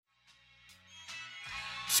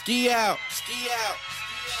Ski out.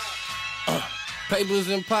 Papers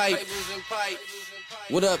and pipe.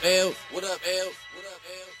 What up, L?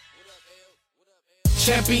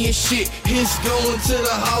 Championship hits going to the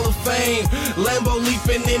Hall of Fame. Lambo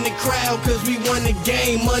leaping in the crowd cause we won the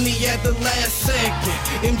game. Money at the last second,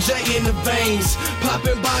 MJ in the veins.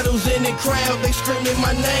 Popping bottles in the crowd, they screaming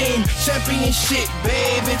my name. Championship,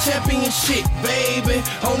 baby,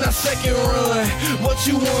 on our second run. What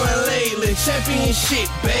you won lately? Championship,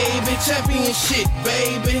 baby,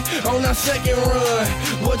 on our second run.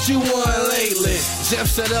 What you won lately? Jeff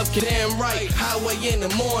set up, damn right. Highway in the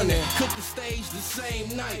morning, cook the stage the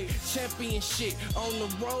same night. Championship on the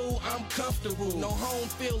road, I'm comfortable. No home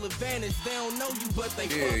field advantage. They don't know you, but they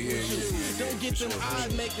fuck with you. Don't get them eye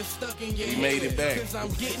makers stuck in your head. Made it back. Cause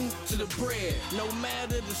I'm getting to the bread, no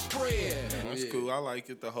matter the spread. That's cool. I like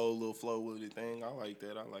it. The whole little flow with the thing. I like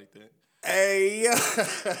that. Hey, yo.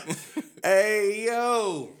 Hey,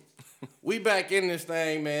 yo. We back in this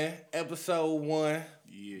thing, man. Episode 1.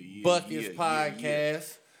 Buckets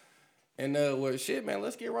Podcast. And, well, shit, man,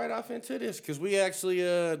 let's get right off into this. Because we actually,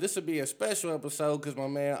 this will be a special episode because my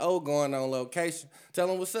man O going on location.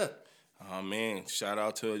 Tell him what's up. Oh, man. Shout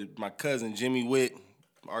out to my cousin, Jimmy Witt,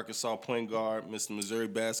 Arkansas point guard, Mr. Missouri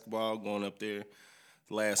basketball, going up there.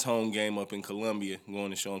 Last home game up in Columbia,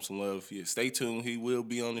 going to show him some love. Yeah, stay tuned. He will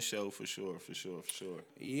be on the show for sure.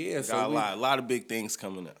 Yeah, so got a lot of big things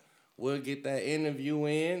coming up. We'll get that interview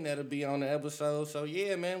in. That'll be on the episode. So,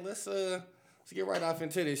 yeah, man, let's get right off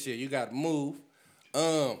into this shit. You got to move.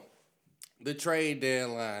 The trade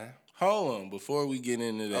deadline. Hold on, before we get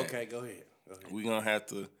into that. Okay, go ahead. We're going to have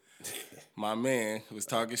to. My man was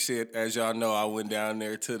talking shit. As y'all know, I went down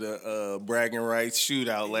there to the bragging rights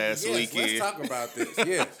shootout last weekend. Let's talk about this.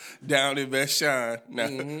 Yeah, down in Vashon.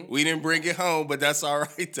 Now, we didn't bring it home, but that's all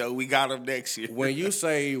right, though. We got them next year. When you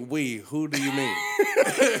say we, who do you mean?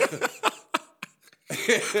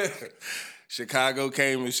 Chicago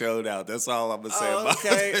came and showed out. That's all I'm going to say about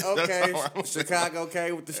it. Okay. Chicago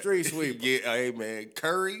came with the street sweep. Yeah, hey, man.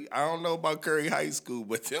 Curry, I don't know about Curry High School,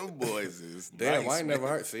 but them boys is damn, nice, I ain't never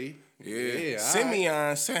heard. See? Yeah.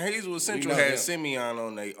 Simeon, Hazelwood Central had Simeon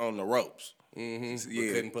on the ropes. Mm-hmm. Yeah. We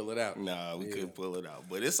couldn't pull it out. Nah, we couldn't pull it out.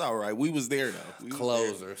 But it's all right. We was there, though.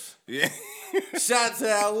 Closers. Yeah. Shots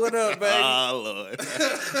out. What up, baby? Oh, Lord.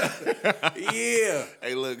 Yeah.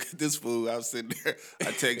 Hey, look, this fool, I was sitting there.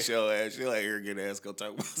 I text your ass. You're like, arrogant ass, go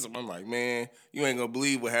talk about something. I'm like, man, you ain't going to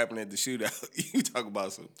believe what happened at the shootout. You talk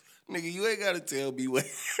about some. Nigga, you ain't got to tell me what.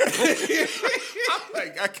 I'm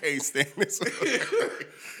like, I can't stand this.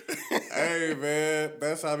 Hey, man,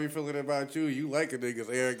 that's how I be feeling about you. You like a nigga's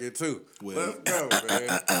arrogant, too. Well, let's go,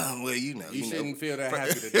 man. Well, you know. You shouldn't feel that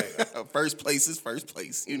happy today. First place is first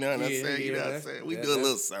place. You know what I'm saying? You know what I'm saying? We do a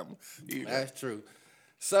little something. You know? That's true.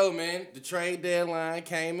 So, man, the trade deadline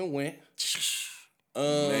came and went.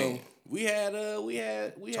 Man. We had talking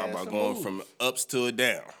about some going moves. from ups to a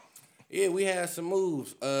down. Yeah, we had some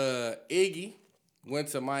moves. Iggy went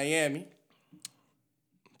to Miami.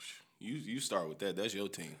 You start with that. That's your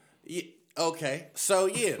team. Yeah. Okay. So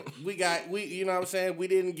yeah, we you know what I'm saying? We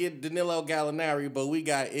didn't get Danilo Gallinari, but we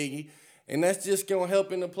got Iggy. And that's just gonna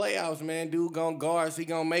help in the playoffs, man. Dude gonna guard. He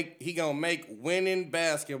gonna make winning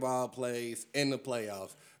basketball plays in the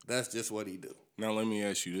playoffs. That's just what he do. Now let me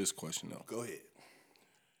ask you this question though. Go ahead.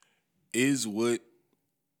 Is what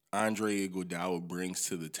Andre Iguodala brings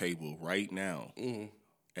to the table right now,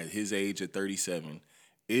 at his age at 37,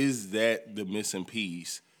 is that the missing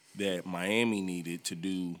piece that Miami needed to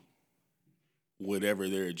do whatever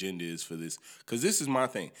their agenda is for this? Because this is my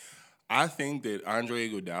thing. I think that Andre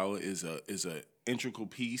Iguodala is a integral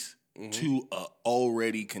piece to a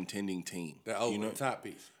already contending team. The top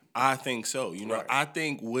piece. I think so. You know, right. I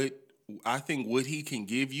think what he can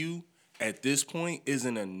give you at this point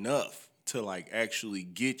isn't enough to like actually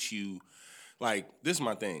get you. Like, this is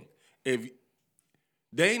my thing. If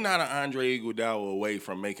they not an Andre Iguodala away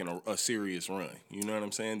from making a serious run, you know what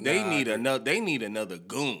I'm saying? They need another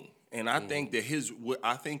goon. And I think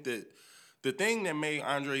that the thing that made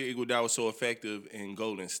Andre Iguodala so effective in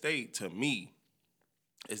Golden State to me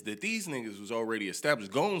is that these niggas was already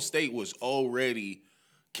established. Golden State was already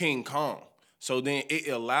King Kong. So then it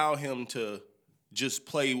allowed him to just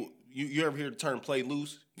play. You ever hear the term play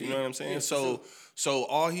loose? You know what I'm saying? Yeah, so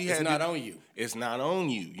all he had. It's not on you. It's not on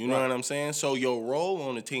you. You know what I'm saying? So your role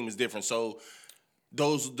on the team is different. So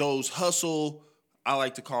those hustle, I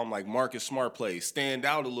like to call them like Marcus Smart plays, stand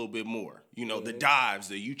out a little bit more. You know, the dives,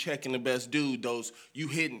 that you checking the best dude, those you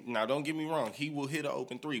hitting. Now, don't get me wrong. He will hit an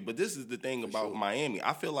open three. But this is the thing about Miami.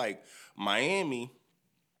 I feel like Miami,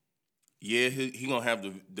 he going to have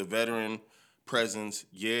the veteran presence.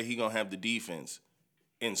 Yeah, he going to have the defense.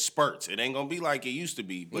 in spurts. It ain't gonna be like it used to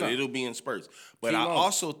be, but it'll be in spurts. But I on.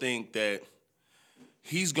 also think that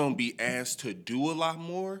he's gonna be asked to do a lot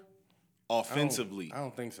more offensively. I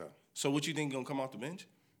don't think so. So what you think gonna come off the bench?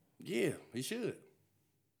 Yeah, he should.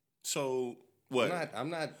 So what? I'm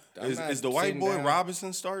not. Is the white boy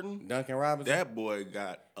Robinson starting? Duncan Robinson. That boy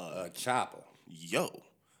got a chopper. Yo.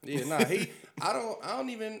 Yeah, nah, he. I don't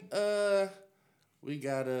even. We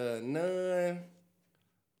got a Nunn,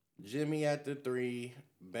 Jimmy at the 3,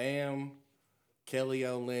 Bam, Kelly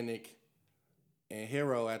Olynyk, and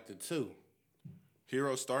Hero at the 2.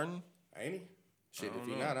 Hero starting? Ain't he? Shit, if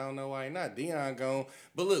he not, I don't know why he not. Dion gone.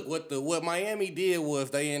 But look, what Miami did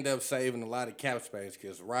was they end up saving a lot of cap space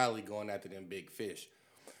because Riley going after them big fish.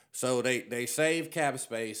 So they saved cap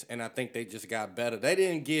space, and I think they just got better.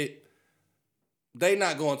 They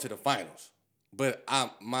not going to the finals. But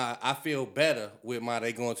I feel better with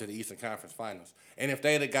they going to the Eastern Conference Finals. And if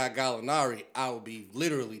they'd have got Gallinari, I would be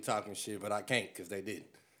literally talking shit, but I can't because they didn't.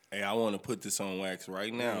 Hey, I want to put this on wax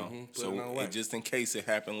right now. So just in case it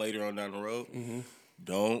happened later on down the road,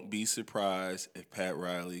 don't be surprised if Pat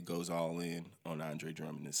Riley goes all in on Andre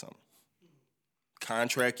Drummond this summer.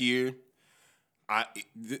 Contract year.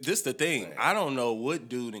 This the thing. Man. I don't know what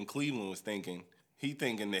dude in Cleveland was thinking. He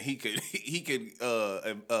thinking that he could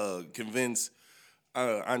convince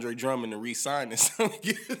Andre Drummond to re-sign this.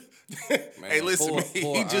 Hey, listen,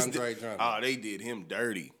 he just Andre Drummond. Oh, they did him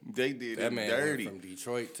dirty. They did him dirty. Went from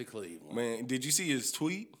Detroit to Cleveland. Man, did you see his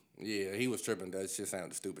tweet? Yeah, he was tripping. That shit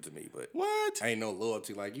sounded stupid to me, but what? Ain't no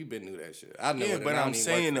loyalty. Like you been knew that shit. I know. Yeah, but I'm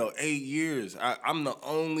saying though, 8 years. I'm the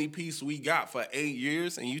only piece we got for 8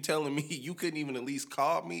 years, and you telling me you couldn't even at least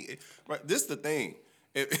call me? Right, this the thing.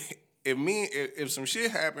 If some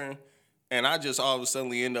shit happened. And I just all of a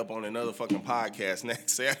sudden end up on another fucking podcast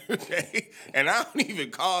next Saturday. And I don't even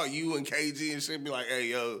call you and KG and shit be like, hey,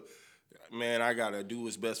 yo, man, I got to do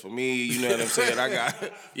what's best for me. You know what I'm saying? I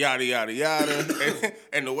got yada, yada, yada.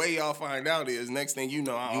 And the way y'all find out is next thing you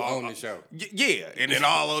know. You own the show. Yeah. And then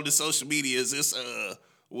all on the social media is this,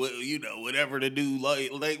 whatever to do, like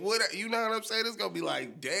what, you know what I'm saying? It's gonna be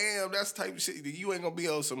like, damn, that's type of shit. You ain't gonna be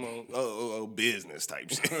on some business type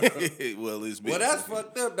shit. Well, it's business. Well, that's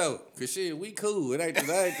fucked up though, cause shit, we cool. That ain't the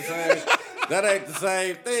same. That ain't the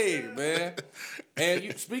same thing, man.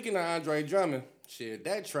 And speaking of Andre Drummond, shit,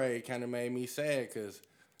 that trade kind of made me sad, cause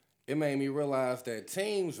it made me realize that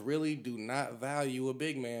teams really do not value a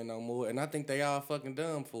big man no more, and I think they all fucking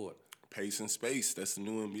dumb for it. Pace and space. That's the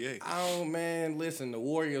new NBA. Oh man, listen, the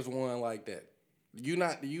Warriors won like that.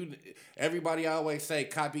 Everybody always say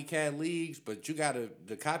copycat leagues, but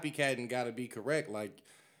the copycatting gotta be correct. Like,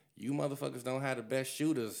 you motherfuckers don't have the best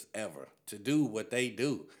shooters ever to do what they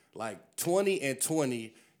do. Like 20 and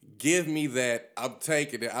 20, give me that. I'm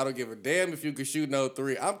taking it. I don't give a damn if you can shoot no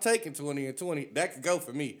 3. I'm taking 20 and 20. That could go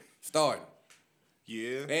for me. Starting.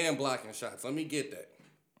 Yeah. And blocking shots. Let me get that.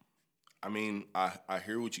 I mean, I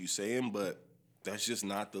hear what you're saying, but that's just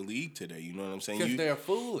not the league today. You know what I'm saying? Because they're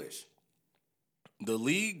foolish. The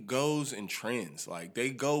league goes in trends. Like,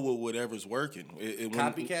 they go with whatever's working.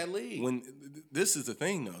 Copycat league. This is the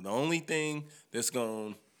thing, though. The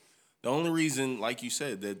only reason, like you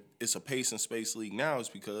said, that it's a pace and space league now is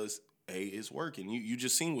because, A, it's working. You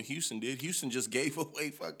just seen what Houston did. Houston just gave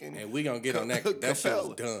away fucking... And we gonna get on that. That shit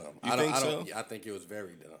was dumb. I think so? I think it was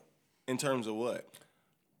very dumb. In terms of what?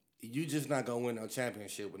 You just not gonna win no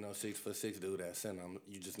championship with no 6'6" dude at center.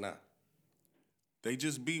 You just not. They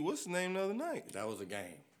just beat what's the name the other night? That was a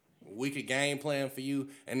game. We could game plan for you,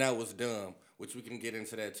 and that was dumb. Which we can get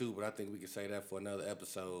into that too, but I think we can say that for another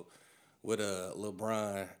episode with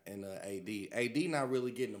LeBron and AD. AD not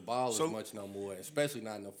really getting the ball as much no more, especially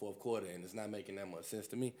not in the fourth quarter, and it's not making that much sense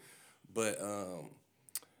to me. But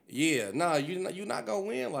you're not gonna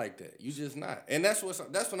win like that. You just not. And that's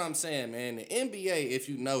what I'm saying, man. The NBA, if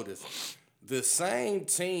you notice, the same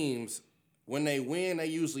teams, when they win, they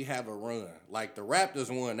usually have a run. Like the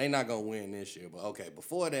Raptors won, they not gonna win this year. But okay,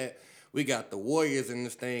 before that, we got the Warriors in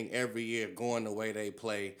this thing every year going the way they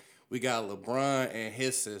play. We got LeBron and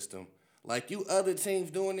his system. Like, you other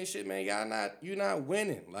teams doing this shit, man, you're not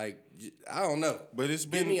winning. Like, I don't know. But it's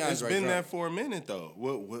been that for a minute though.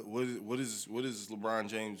 What is LeBron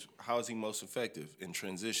James? How is he most effective in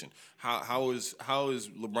transition? How is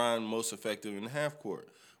LeBron most effective in the half court?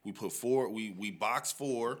 We put 4, we box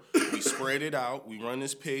 4, we spread it out, we run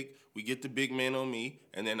this pick, we get the big man on me,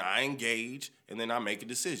 and then I engage, and then I make a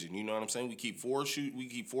decision. You know what I'm saying? We keep 4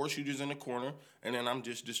 shooters in the corner, and then I'm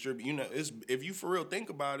just distributing. You know, if you for real think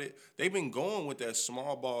about it, they've been going with that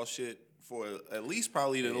small ball shit for at least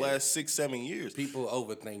probably the last 6-7 years. People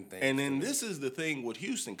overthink things. And then this is the thing with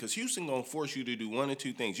Houston, because Houston gonna force you to do one or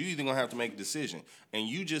two things. You either gonna have to make a decision, and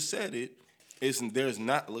you just said it. There's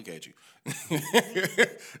not. Look at you.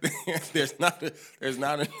 there's not a.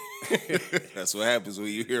 That's what happens when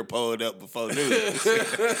you hear pulled up before news.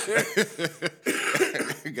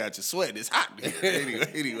 Got you sweating. It's hot.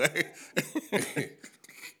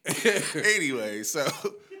 Anyway, so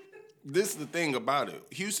this is the thing about it.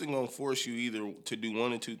 Houston gonna force you either to do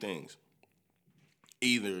one or two things.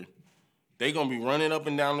 Either they gonna be running up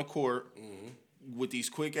and down the court with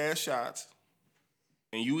these quick ass shots,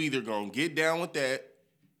 and you either gonna get down with that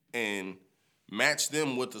and match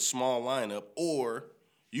them with a small lineup, or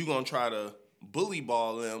you gonna try to bully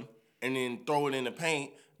ball them and then throw it in the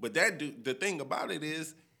paint. But the thing about it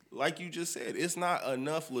is, like you just said, it's not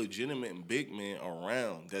enough legitimate big men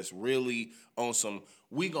around that's really on some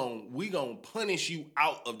we gonna punish you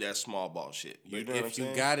out of that small ball shit. You know what I'm saying?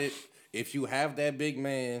 If you got it, if you have that big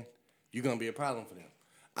man, you're gonna be a problem for them.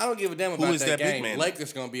 I don't give a damn about that game. Big man?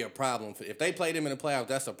 Lakers gonna be a problem if they play them in the playoffs.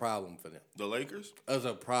 That's a problem for them. The Lakers? That's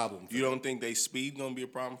a problem. You don't think they speed gonna be a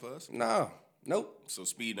problem for us? No, nope. So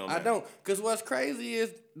speed don't matter. I don't, cause what's crazy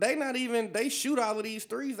is they shoot all of these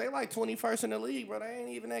threes. They like 21st in the league, bro. They ain't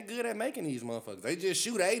even that good at making these motherfuckers. They just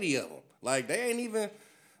shoot 80 of them. Like they ain't even.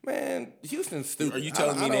 Man, Houston's stupid. Are you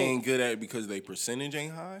telling me they ain't good at it because they percentage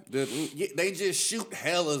ain't high? They just shoot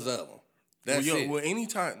hellas of them. That's it. Well,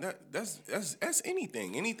 anytime that's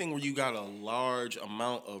anything. Anything where you got a large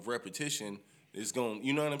amount of repetition is going.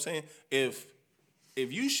 You know what I'm saying? If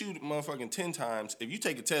you shoot motherfucking 10 times, if you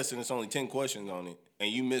take a test and it's only 10 questions on it and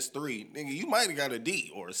you miss 3, nigga, you might have got a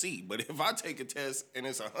D or a C. But if I take a test and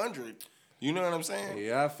it's 100, you know what I'm saying?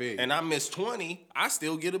 Yeah, I feel you. And I miss 20, I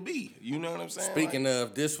still get a B. You know what I'm saying? Speaking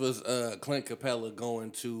of, this was Clint Capella going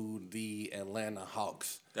to the Atlanta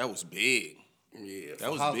Hawks. That was big. Yeah, that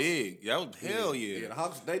was Hawks, big. That was hell yeah. Yeah, the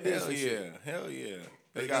Hawks they did some shit. Hell yeah.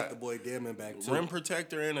 They got the boy Damon back too. Rim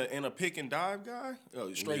protector and a pick and dive guy,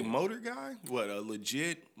 straight motor guy. What a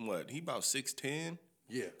legit He about 6'10".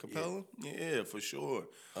 Yeah, Capella. Yeah, for sure.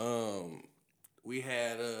 We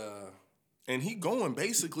had and he going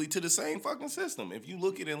basically to the same fucking system. If you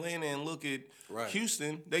look at Atlanta and look at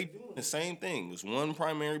Houston, they doing the same thing. There's one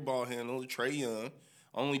primary ball handler, Trae Young.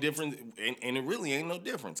 Only difference, and it really ain't no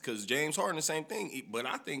difference, because James Harden the same thing. But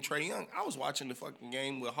I think Trae Young, I was watching the fucking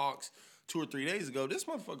game with Hawks 2 or 3 days ago. This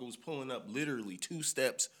motherfucker was pulling up literally 2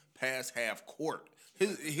 steps past half court.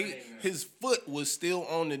 His foot was still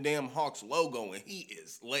on the damn Hawks logo, and he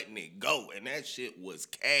is letting it go. And that shit was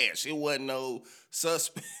cash. It wasn't no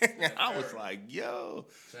suspect. I was like, yo.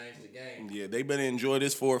 Change the game. Yeah, they better enjoy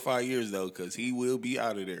this 4 or 5 years, though, because he will be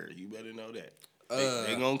out of there. You better know that.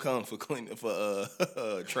 They gonna come for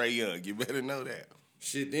Trae Young. You better know that.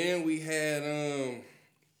 Shit. Then we had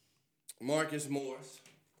Marcus Morris.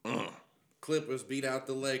 Clippers beat out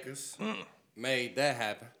the Lakers. Made that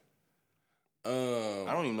happen.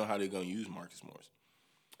 I don't even know how they're gonna use Marcus Morris.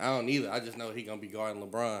 I don't either. I just know he gonna be guarding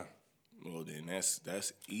LeBron. Well, then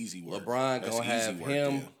that's easy work. LeBron gonna have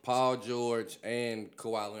him, Paul George, and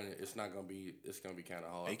Kawhi Leonard. It's gonna be kind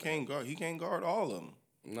of hard. He can't guard all of them.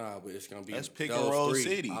 Nah, but it's gonna be that's pick and roll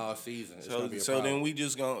city all season. So then we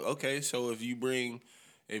just gonna So if you bring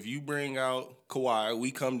out Kawhi,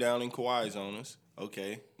 we come down in Kawhi's on us.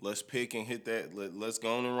 Okay, let's pick and hit that. Let's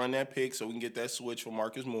go on and run that pick so we can get that switch for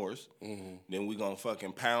Marcus Morris. Mm-hmm. Then we gonna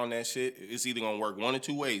fucking pound that shit. It's either gonna work one or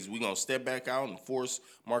two ways. We gonna step back out and force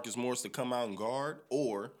Marcus Morris to come out and guard,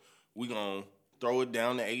 or we gonna throw it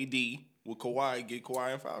down to AD with Kawhi, get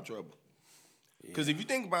Kawhi in foul trouble. Because if you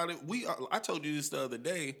think about it, I told you this the other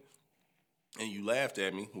day, and you laughed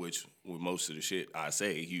at me, which with most of the shit I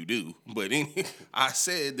say, you do. But I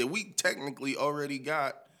said that we technically already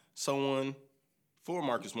got someone for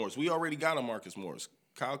Marcus Morris. We already got a Marcus Morris,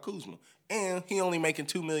 Kyle Kuzma. And he only making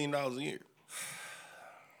 $2 million a year.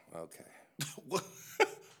 Okay.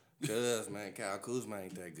 Cuz, man, Kyle Kuzma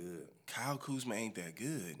ain't that good. Kyle Kuzma ain't that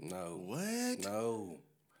good? No. What? No.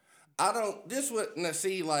 I don't, this would,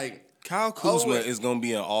 see, like, Kyle Kuzma is going to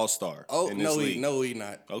be an all-star in this league. No, he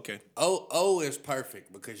not. Okay. O is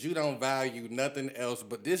perfect because you don't value nothing else.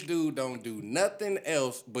 But this dude don't do nothing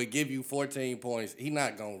else but give you 14 points. He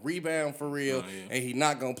not going to rebound for real, and he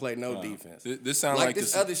not going to play no defense. This sounds like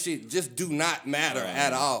this other shit just do not matter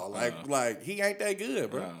at all. Like he ain't that good,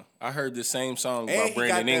 bro. I heard the same song about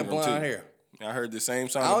Brandon Ingram, too. Hair. I heard the same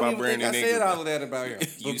song about Brandon Ingram. I said all of that about him.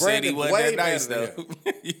 You said he wasn't that nice, though.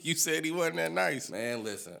 You said he wasn't that nice. Man,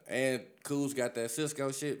 listen. And Kuz got that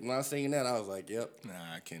Cisco shit. When I seen that, I was like, yep. Nah,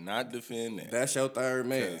 I cannot defend that. That's your third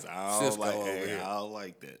man. I don't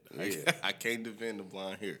like that. Yeah. I can't defend the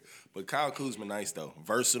blonde hair. But Kyle Kuzma nice, though.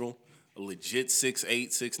 Versatile. A legit 6'8",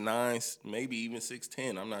 6'9", maybe even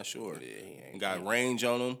 6'10". I'm not sure. Yeah, got range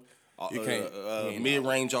on him. You can't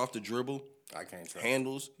mid-range off the dribble. I can't trust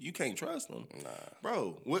handles. You can't trust him. Nah.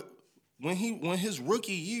 Bro, when his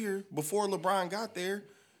rookie year before LeBron got there,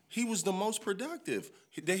 he was the most productive.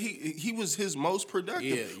 He was his most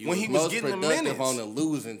productive when he was getting the minutes on the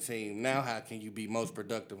losing team. Now how can you be most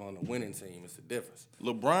productive on the winning team? It's the difference.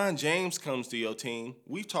 LeBron James comes to your team.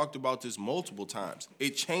 We've talked about this multiple times.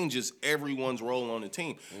 It changes everyone's role on the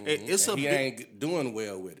team. Mm-hmm. He ain't doing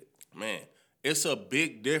well with it. Man, it's a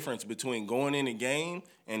big difference between going in a game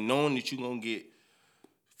and knowing that you're going to get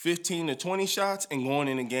 15 to 20 shots and going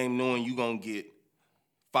in a game knowing you're going to get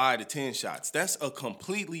 5 to 10 shots. That's a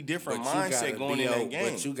completely different mindset going in that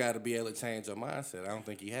game. But you got to be able to change your mindset. I don't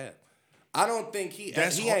think he had. I don't think he ain't never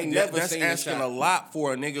seen a shot. That's asking a lot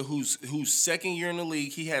for a nigga who's second year in the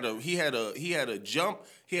league. He had a jump.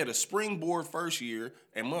 He had a springboard first year,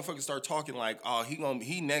 and motherfuckers start talking like, oh,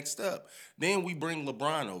 he next up. Then we bring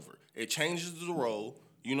LeBron over. It changes the role.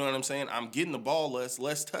 You know what I'm saying? I'm getting the ball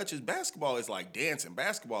less touches. Basketball is like dancing.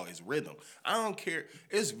 Basketball is rhythm. I don't care.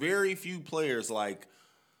 It's very few players like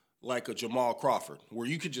a Jamal Crawford, where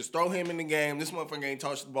you could just throw him in the game. This motherfucker ain't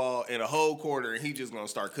touched the ball in a whole quarter, and he just gonna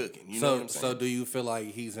start cooking. You know what I'm saying? So do you feel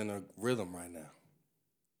like he's in a rhythm right now?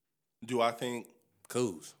 Do I think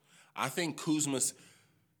Kuz? I think Kuzma's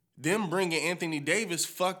them bringing Anthony Davis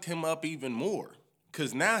fucked him up even more,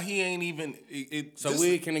 because now he ain't even.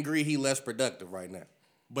 We can agree he less productive right now.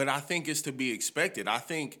 But I think it's to be expected. I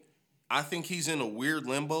think he's in a weird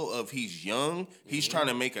limbo of he's young. He's trying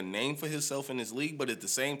to make a name for himself in his league, but at the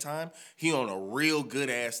same time, he on a real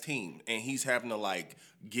good-ass team, and he's having to, like,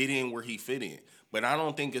 get in where he fit in. But I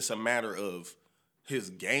don't think it's a matter of his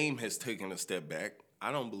game has taken a step back.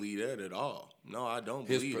 I don't believe that at all. No, I don't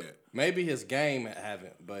believe that. Maybe his game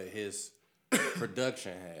haven't, but his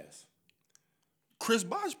production has. Chris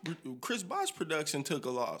Bosh production took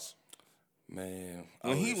a loss. Man,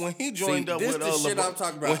 when he joined up with LeBron, shit I'm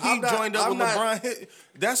talking about. When he joined up with LeBron,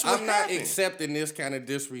 that's what happened. I'm not accepting this kind of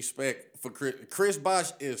disrespect for Chris. Chris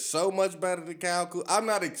Bosh is so much better than Kyle Kuzma. I'm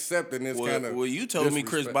not accepting this kind of. Well, you told me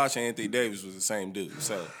Chris Bosh and Anthony Davis was the same dude.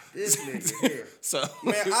 So this nigga here. So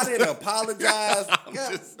man, I didn't apologize.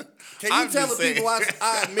 Can you tell the people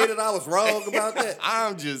I admitted I was wrong about that?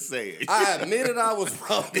 I'm just saying. I admitted I was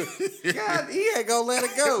wrong. God, he ain't gonna let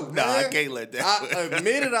it go. No, I can't let that. I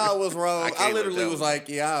admitted I was wrong. I literally was like,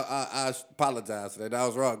 yeah, I apologize for that. I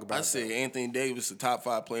was wrong about that. I said Anthony Davis a top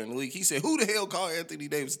 5 player in the league. He said, who the hell called Anthony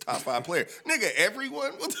Davis a top 5 player? Nigga,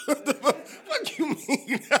 everyone? What the fuck you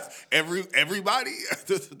mean? Everybody?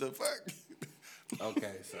 The fuck?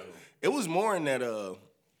 Okay, so. It was more in that,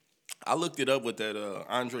 I looked it up with that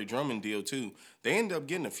Andre Drummond deal too. They ended up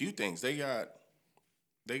getting a few things. They got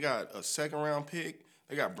a second-round pick.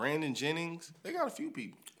 They got Brandon Jennings. They got a few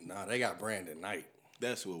people. Nah, they got Brandon Knight.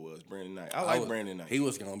 That's who it was, Brandon Knight. I like Brandon Knight. He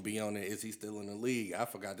was going to be on it. Is he still in the league? I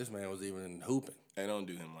forgot this man was even hooping. They don't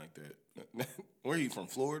do him like that. Where he from,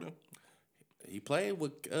 Florida? He played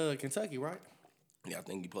with Kentucky, right? Yeah, I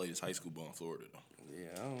think he played his high school ball in Florida, though. Yeah,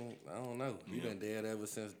 I don't know. He been dead ever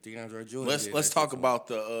since DeAndre Jordan. Let's talk about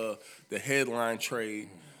the headline trade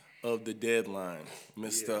of the deadline,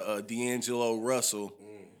 Mr. D'Angelo Russell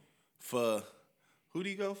for who do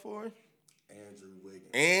you go for?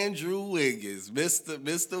 Andrew Wiggins,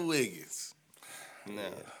 Mr. Wiggins.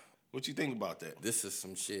 Now, what you think about that? This is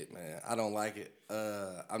some shit, man. I don't like it.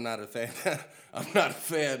 I'm not a fan. I'm not a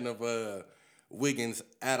fan of Wiggins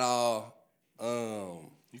at all.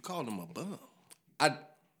 You called him a bum.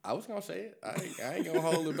 I was gonna say it. I ain't gonna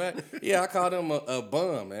hold it back. Yeah, I called him a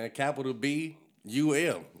bum, man. Capital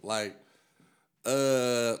B-U-M. Like,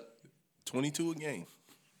 22 a game.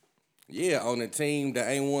 Yeah, on a team that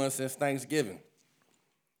ain't won since Thanksgiving.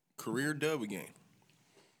 Career dub game.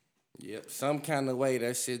 Yep. Some kind of way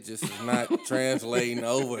that shit just is not translating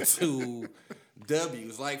over to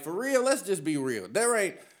W's. Like, for real, let's just be real.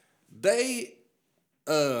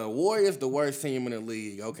 Warriors the worst team in the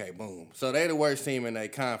league. Okay, boom. So they the worst team in their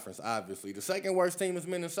conference, obviously. The second worst team is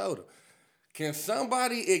Minnesota. Can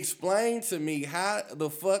somebody explain to me how the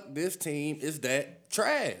fuck this team is that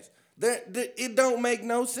trash? It don't make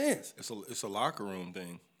no sense. It's a locker room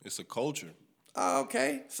thing. It's a culture.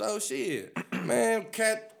 Okay, so shit. Man,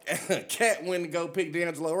 Cat Cat went to go pick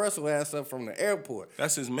D'Angelo Russell ass up from the airport.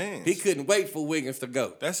 That's his man. He couldn't wait for Wiggins to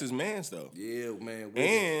go. That's his man's though. Yeah, man.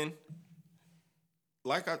 And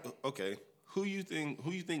who you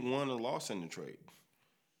think won or lost in the trade?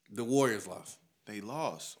 The Warriors lost. They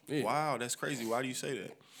lost. Yeah. Wow, that's crazy. Why do you say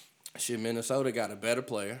that? Shit, Minnesota got a better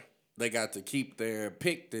player. They got to keep their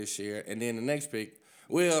pick this year, and then the next pick,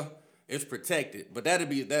 well, it's protected, but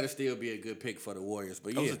that'll still be a good pick for the Warriors.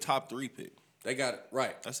 But That was a top 3 pick. They got it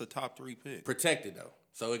right. That's a top 3 pick. Protected though,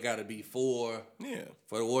 so it got to be 4. Yeah.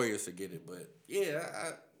 For the Warriors to get it, but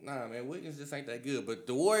yeah, nah, man, Wiggins just ain't that good. But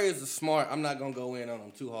the Warriors are smart. I'm not gonna go in on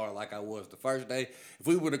them too hard like I was the first day. If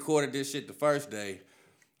we would have recorded this shit the first day,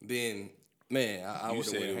 then man, I would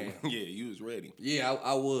have went ham. Yeah, you was ready. Yeah,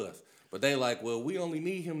 I was. But they like, well, we only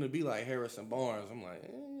need him to be like Harrison Barnes. I'm like,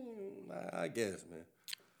 I guess, man.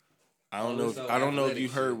 I don't know if you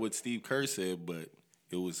heard what Steve Kerr said, but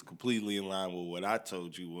it was completely in line with what I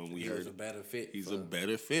told you when we heard. He's a better fit. He's a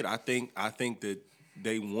better fit. I think that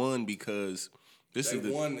they won because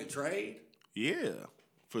they won the trade. Yeah,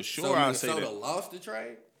 for sure. So I say that. Minnesota lost the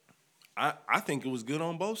trade. I think it was good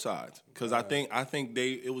on both sides because I think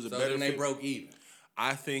it was a better. So then they fit. broke even.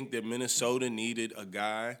 I think that Minnesota needed a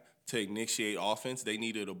guy to initiate offense. They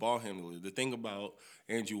needed a ball handler. The thing about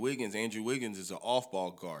Andrew Wiggins is an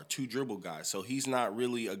off-ball guard, 2 dribble guy. So he's not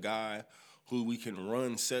really a guy who we can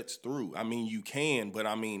run sets through. I mean, you can, but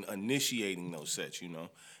I mean initiating those sets,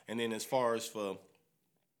 And then as far as for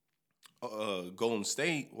Golden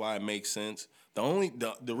State, why it makes sense,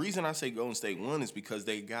 the reason I say Golden State won is because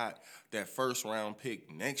they got that first round pick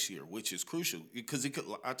next year, which is crucial because it could.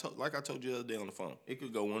 I told you the other day on the phone, it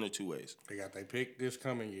could go one or two ways. They got their pick this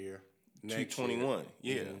coming year. 2021.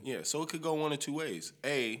 Yeah. So it could go one or two ways.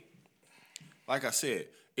 Like I said,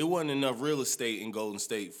 it wasn't enough real estate in Golden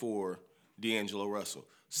State for D'Angelo Russell.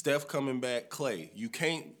 Steph coming back, Clay. You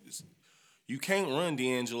can't run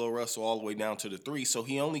D'Angelo Russell all the way down to the 3, so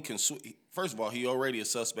he only can first of all, he already a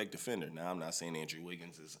suspect defender. Now, I'm not saying Andrew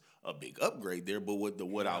Wiggins is a big upgrade there, but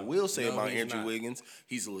what I will say about Andrew Wiggins,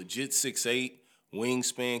 he's a legit 6'8",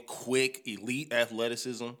 wingspan, quick, elite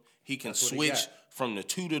athleticism. He can switch from the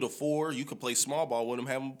 2 to the 4. You can play small ball with him,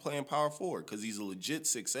 have him playing power forward because he's a legit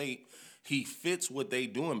 6'8". He fits what they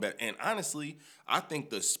doing better. And honestly, I think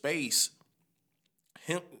the space,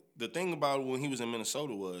 the thing about when he was in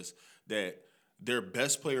Minnesota was that their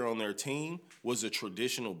best player on their team was a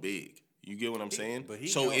traditional big. You get what I'm saying?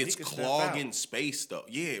 It's clogging space, though.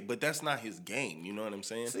 Yeah, but that's not his game. You know what I'm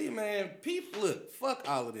saying? See, man, fuck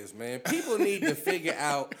all of this, man. People need to figure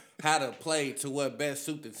out how to play to what best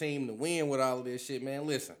suit the team to win with all of this shit, man.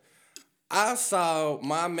 Listen, I saw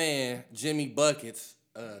my man, Jimmy Buckets,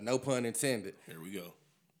 no pun intended. Here we go.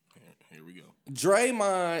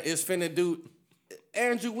 Draymond is finna do...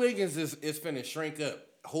 Andrew Wiggins is finna shrink up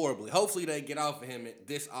horribly. Hopefully they get off of him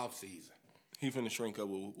this offseason. He finna shrink up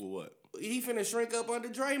with what? He finna shrink up under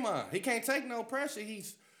Draymond. He can't take no pressure.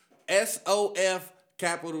 He's SOFT.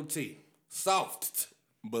 Soft.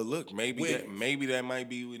 But look, maybe that might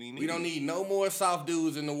be what he needs. We don't need no more soft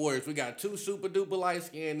dudes in the Warriors. We got 2 super duper light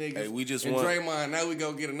skinned niggas. Hey, Draymond. Now we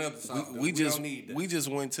go get another soft dude. We don't need that. We just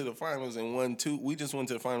went to the finals and won 2. We just went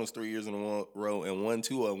to the finals 3 years in a row and won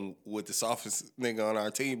 2 of them with the softest nigga on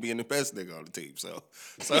our team being the best nigga on the team.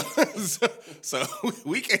 So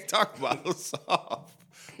we can't talk about soft.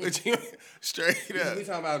 Straight up. We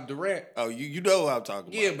talking about Durant. Oh, you know what I'm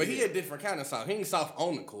talking about. Yeah, but he a different kind of soft. He ain't soft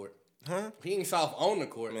on the court. Huh? He ain't soft on the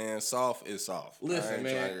court. Man, soft is soft. Listen,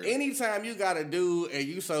 man, anytime you got a dude and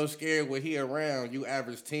you so scared when he around, you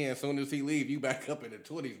average 10. As soon as he leave, you back up in the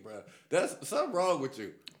 20s, bro. That's something wrong with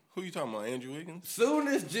you. Who you talking about, Andrew Wiggins? Soon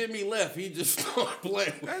as Jimmy left, he just started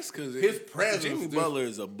playing. That's because his presence. Jimmy Butler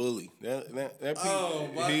is a bully. He is.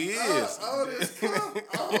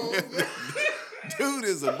 Dude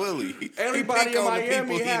is a bully. Everybody in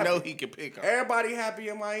Miami he know he can pick on. Everybody happy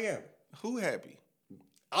in Miami. Who happy?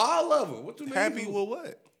 All of them. What you happy with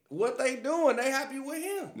what? What they doing? They happy with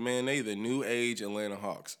him. Man, they the new age Atlanta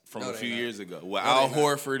Hawks from a few years ago. With Al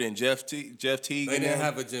Horford and Jeff Teague. They didn't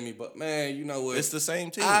have a Jimmy, but man, you know what? It's the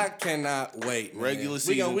same team. I cannot wait. Man. Regular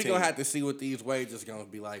season. We gonna have to see what these wages gonna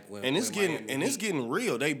be like when. And it's getting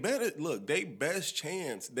real. They better look. They best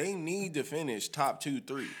chance. They need to finish top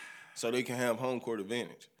 2-3 so they can have home court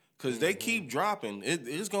advantage. Because they keep dropping.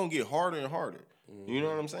 It's gonna get harder and harder. You know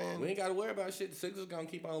what I'm saying? We ain't got to worry about shit. The Sixers going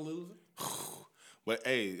to keep on losing. But,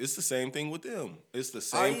 hey, it's the same thing with them. It's the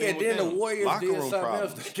same thing with them. Then the Warriors did something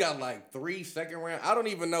else. They got like 3 second-round. I don't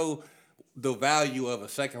even know the value of a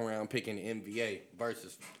second-round pick in the NBA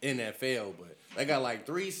versus NFL, but they got like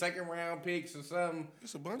 3 second-round picks or something.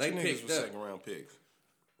 It's a bunch of niggas with second-round picks.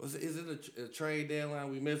 Is it a trade deadline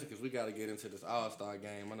we missing? Because we got to get into this All-Star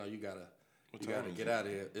game. I know you got to get out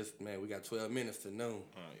of here. We got 12 minutes to noon.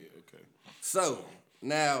 Oh, yeah, okay. So,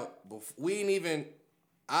 now, we ain't even,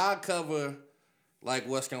 I'll cover, like,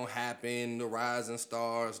 what's going to happen, the rising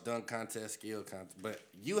stars, dunk contest, skill contest. But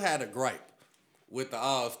you had a gripe with the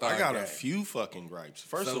All-Star game. I got a few fucking gripes.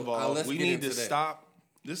 First of all, we need to stop.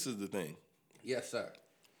 This is the thing. Yes, sir.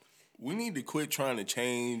 We need to quit trying to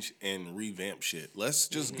change and revamp shit. Let's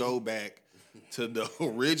just go back to the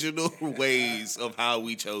original ways of how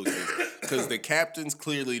we chose this. Because the captains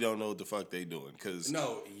clearly don't know what the fuck they doing.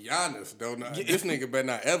 No, Giannis don't know. This nigga better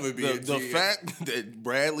not ever be a GM. The fact that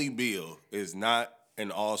Bradley Beal is not an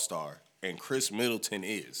all-star and Chris Middleton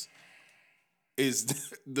is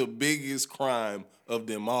the biggest crime of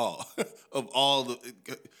them all. Of all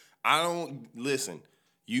the... I don't... Listen...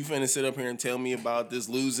 You finna sit up here and tell me about this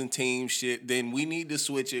losing team shit, then we need to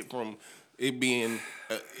switch it from it being,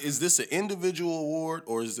 is this an individual award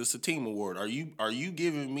or is this a team award? Are you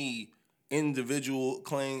giving me individual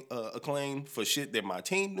acclaim for shit that my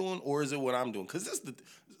team doing, or is it what I'm doing? Because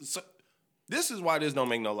this is why this don't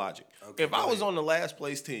make no logic. Okay, if I was on the last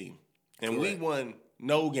place team and we won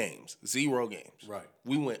no games, 0 games, right?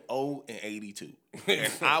 We went 0-82,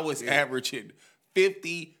 and I was averaging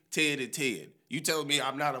 50, 10, and 10. You telling me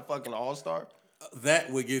I'm not a fucking all-star? That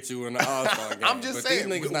would get you in the all-star game. I'm just saying.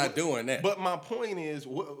 These niggas not doing that. But my point is,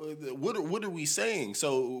 what are we saying?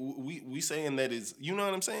 So we saying that is, you know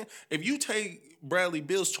what I'm saying? If you take Bradley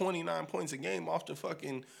Beal's 29 points a game off the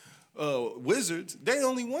fucking Wizards, they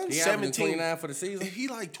only won 17. 29 for the season? He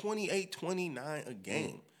like 28, 29 a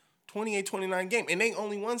game. 28, 29 a game. And they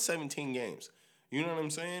only won 17 games. You know what I'm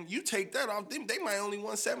saying? You take that off, they might only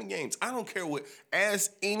won 7 games. I don't care what.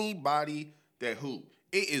 Ask anybody that hoop.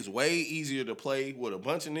 It is way easier to play with a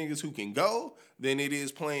bunch of niggas who can go than it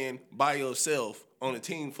is playing by yourself on a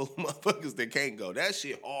team full of motherfuckers that can't go. That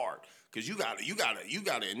shit hard. Cause you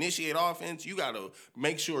gotta initiate offense. You gotta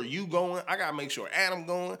make sure you going. I gotta make sure Adam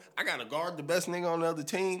going. I gotta guard the best nigga on the other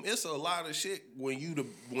team. It's a lot of shit when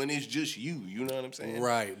it's just you. You know what I'm saying?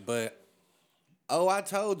 Right, but I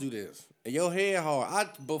told you this. Your head hard.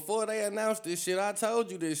 Before they announced this shit, I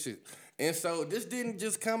told you this shit. And so this didn't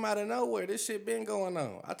just come out of nowhere. This shit been going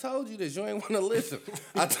on. I told you this. You ain't want to listen.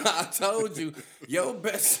 I told you your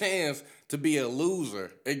best chance to be a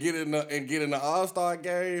loser and get in the All-Star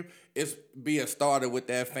game is be a starter with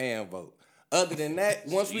that fan vote. Other than that,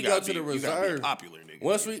 once we go to the reserve, popular nigga.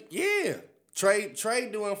 Once we Trey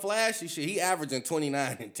doing flashy shit. He averaging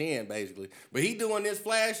 29 and 10 basically, but he doing this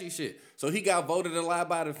flashy shit. So he got voted a lot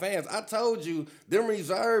by the fans. I told you, them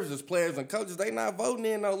reserves as players and coaches, they not voting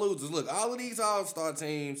in no losers. Look, all of these All-Star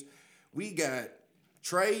teams, we got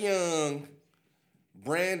Trae Young,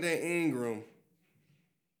 Brandon Ingram,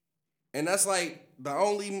 and that's like the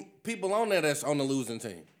only people on there that's on the losing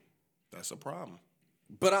team. That's a problem.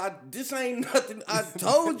 But this ain't nothing. I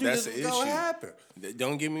told you this was going to happen.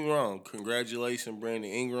 Don't get me wrong. Congratulations,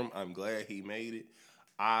 Brandon Ingram. I'm glad he made it.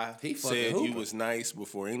 I said you was nice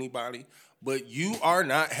before anybody, but you are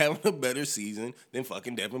not having a better season than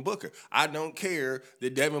fucking Devin Booker. I don't care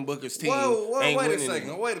that Devin Booker's team ain't wait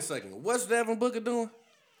winning. Wait a second. What's Devin Booker doing?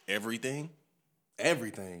 Everything.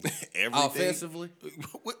 Everything. Offensively?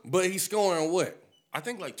 But he's scoring what? I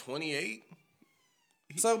think like 28.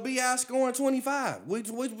 So B.I. scoring 25.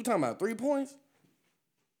 What we talking about? 3 points?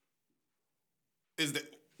 Is that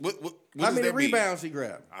what how many rebounds he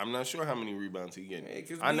grabbed? I'm not sure how many rebounds he getting.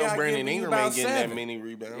 Yeah, I know Brandon Ingram ain't getting 7. That many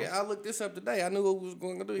rebounds. Yeah, I looked this up today. I knew what was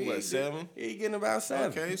going to do. What, 7? He getting about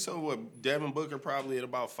 7. Okay, so what? Devin Booker probably at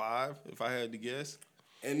about 5, if I had to guess.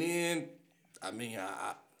 And then,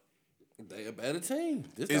 they a better team.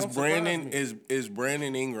 Is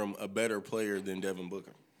Brandon Ingram a better player than Devin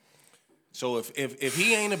Booker? So if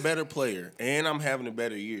he ain't a better player and I'm having a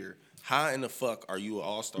better year, how in the fuck are you an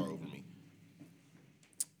all-star over me?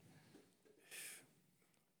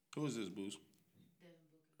 Who is this, Boost?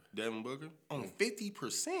 Devin Booker? On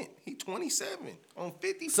 50%. He 27. On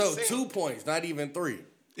 50%. So 2 points, not even 3.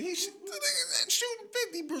 He's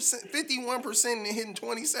shooting 50%, 51% and hitting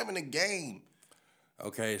 27 a game.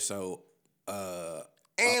 Okay, so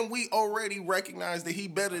and we already recognize that he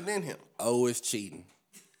better than him. It's cheating.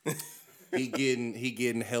 He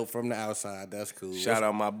getting help from the outside. That's cool. Shout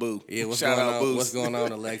out my boo. Yeah, what's going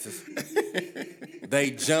on, Alexis?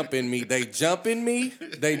 They jumping me. They jumping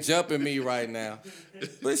me right now.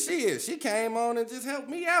 But she came on and just helped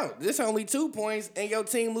me out. This only 2 points, and your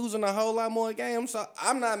team losing a whole lot more games, so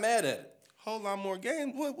I'm not mad at it. Whole lot more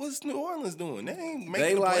games? What's New Orleans doing? They ain't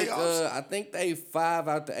making the playoffs. I think they 5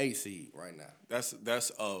 out the 8 seed right now.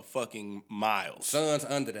 That's a fucking miles. Suns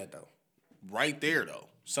under that though. Right there though.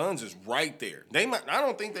 Suns is right there. They might. I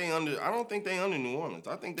don't think they under New Orleans.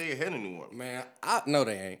 I think they ahead of New Orleans. Man, no,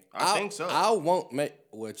 they ain't. I think so. I won't make.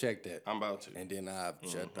 Well, check that. I'm about to. And then I'll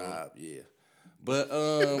shut the eye. Yeah. But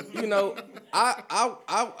you know,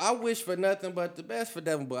 I wish for nothing but the best for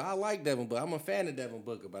Devin Booker. I like Devin Booker. I'm a fan of Devin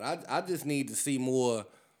Booker, but I just need to see more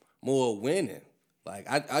winning. Like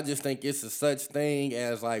I just think it's a such thing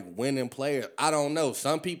as like winning players. I don't know.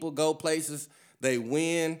 Some people go places, they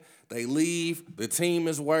win, they leave, the team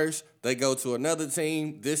is worse, they go to another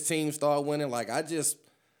team, this team start winning. Like they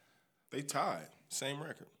tied. Same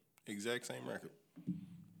record. Exact same record.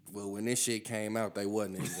 Well, when this shit came out, they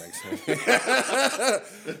wasn't the exact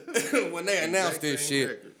same. When they announced this shit.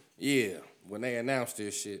 Record. Yeah. When they announced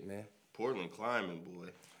this shit, man. Portland climbing, boy.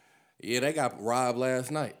 Yeah, they got robbed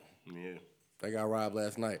last night. Yeah. They got robbed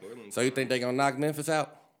last night. So you think they gonna knock Memphis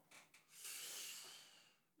out?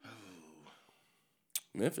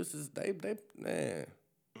 Memphis is they man.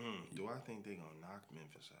 Do I think they gonna knock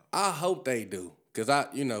Memphis out? I hope they do, cause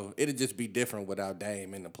it'd just be different without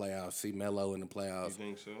Dame in the playoffs. See Melo in the playoffs. You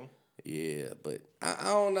think so? Yeah, but I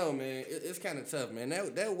don't know, man. It's kind of tough, man.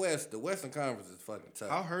 That the Western Conference is fucking tough.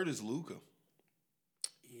 How hurt is Luka?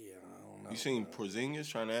 Yeah, I don't know. You seen Porzingis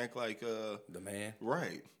trying to act like the man,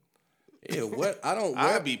 right? Yeah, what I don't.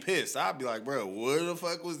 I'd be pissed. I'd be like, bro, where the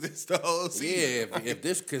fuck was this the whole season? Yeah, if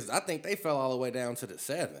this, because I think they fell all the way down to the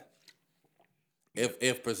 7.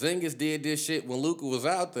 If Porzingis did this shit when Luka was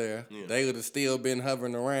out there, they would have still been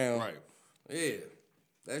hovering around. Right. Yeah,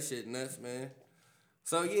 that shit nuts, man.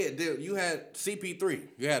 So yeah, dude, you had CP3.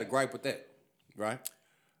 You had a gripe with that, right?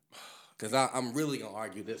 Because I'm really gonna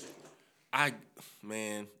argue this one.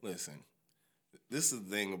 Listen. This is the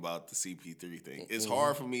thing about the CP3 thing. It's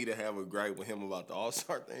hard for me to have a gripe with him about the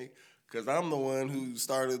All-Star thing because I'm the one who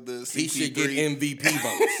started the CP3. He should get MVP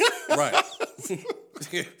votes. Right.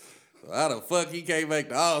 How the fuck he can't make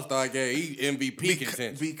the All-Star game? He MVP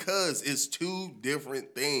contention. Because it's two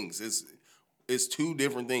different things. It's two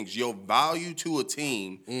different things. Your value to a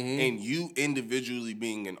team and you individually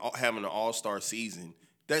having an All-Star season,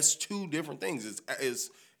 that's two different things.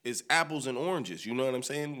 It's apples and oranges. You know what I'm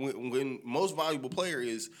saying? When most valuable player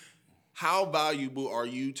is how valuable are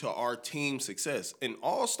you to our team's success? An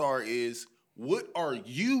all-star is what are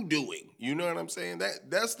you doing? You know what I'm saying?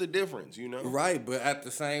 That's the difference, you know? Right, but at the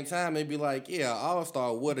same time, it'd be like, yeah,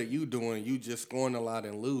 all-star, what are you doing? You just scoring a lot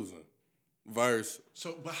and losing. But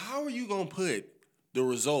how are you going to put the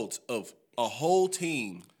results of a whole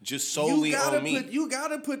team just solely on me? You got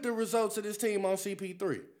to put the results of this team on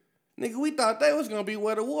CP3. Nigga, we thought they was gonna be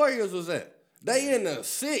where the Warriors was at. They in the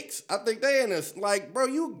 6. I think they in the bro.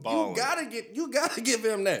 You gotta give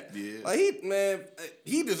him that. Yeah. Like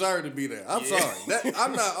he deserved to be there. I'm sorry.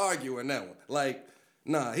 I'm not arguing that one. Like,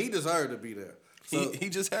 nah, he deserved to be there. So, he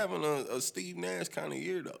just having a Steve Nash kind of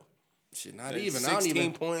year though. Shit, not even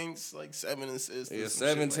 16 points, like 7 assists. Yeah,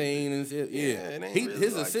 17 and shit. Yeah,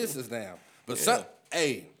 his assists is down. But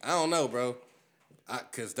I don't know, bro.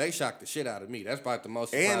 Cause they shocked the shit out of me. That's probably the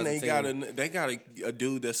most surprising And they got a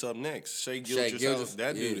dude that's up next. Shai Gilgeous.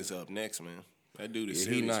 That dude is up next, man. That dude is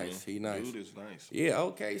serious, man. He nice. Dude is nice. Yeah,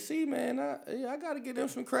 okay. See, man, I gotta give them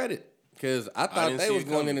some credit. Cause I thought they was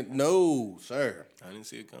going in it. No, sir. I didn't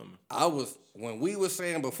see it coming. When we were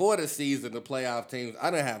saying before the season, the playoff teams, I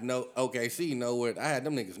didn't have no OKC nowhere. I had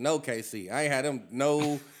them niggas no KC. I ain't had them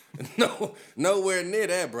nowhere near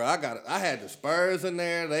that, bro. I had the Spurs in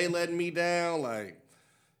there. They letting me down. Like,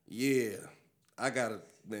 yeah,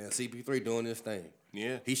 CP3 doing this thing.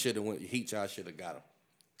 Yeah, he should have went. Heat y'all should have got him.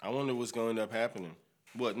 I wonder what's going to end up happening.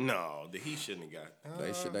 What? No, the Heat shouldn't have got.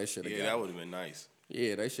 They should have. Yeah, that would have been nice.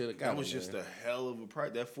 Yeah, they should have got him. That was just a hell of a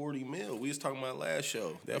price. That $40 million. We was talking about last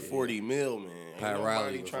show. That $40 million, man. Ain't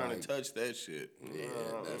nobody trying to touch that shit. Yeah,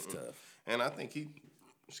 that's tough. And I think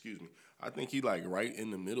I think he like right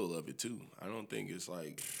in the middle of it too. I don't think it's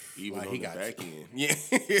like even on the back end. Yeah.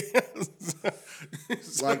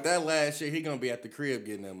 Like that last year, he gonna be at the crib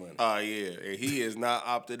getting that money. Oh yeah, and he is not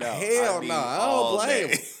opted out. Hell no, I don't blame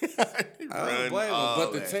him. I don't blame him.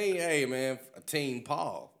 But the team, hey man, Team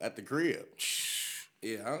Paul at the crib.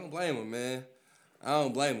 Yeah, I don't blame him, man. I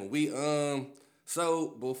don't blame him. We so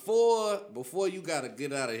before you gotta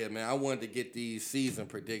get out of here, man, I wanted to get these season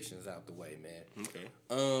predictions out the way, man. Okay.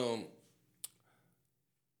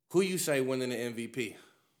 Who you say winning the MVP?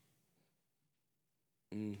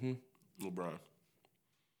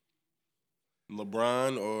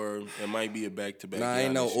 LeBron, or it might be a back-to-back. Nah,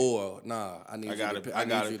 ain't no or. Nah, I gotta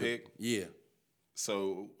pick. Yeah.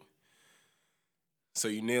 So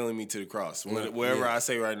you nailing me to the cross. Wherever I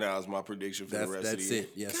say right now is my prediction for the rest of the year.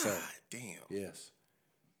 That's it. Yes, God, sir. Damn. Yes.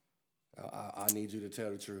 I need you to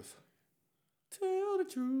tell the truth. Tell the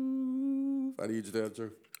truth. I need you to tell the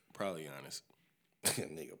truth. Probably honest.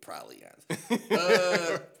 Nigga, probably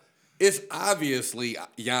Giannis. It's obviously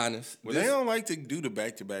Giannis. Well, they don't like to do the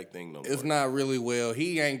back-to-back thing no more. It's not really well.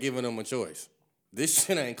 He ain't giving them a choice. This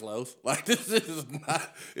shit ain't close. Like, this shit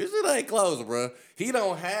ain't close, bro. He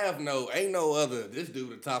don't have ain't no other, this dude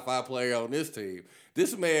the top 5 player on this team.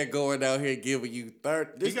 This man going out here giving you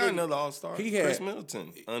third. He got another all-star. Chris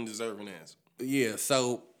Middleton, undeserving ass. Yeah,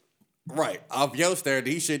 so, right. Off your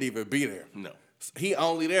standard, he shouldn't even be there. No. He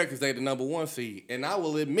only there because they the number 1 seed. And I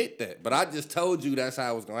will admit that. But I just told you that's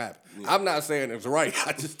how it was going to happen. Yeah. I'm not saying it's right.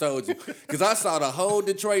 I just told you. Because I saw the whole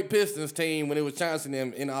Detroit Pistons team when it was chancing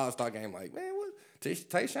them in the All-Star game. Like, man, what?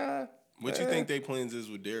 Tayshaun? What you think they plans is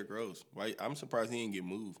with Derrick Rose? Right? I'm surprised he didn't get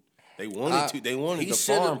moved. They wanted to. They wanted to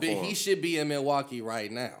farm for him. He should be in Milwaukee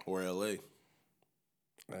right now. Or L.A.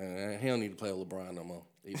 He don't need to play with LeBron no more.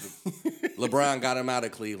 LeBron got him out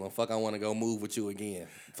of Cleveland. Fuck, I want to go move with you again.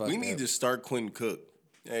 Fuck we need to start Quentin Cook.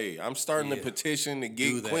 Hey, I'm starting the petition to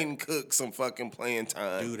get Quentin Cook some fucking playing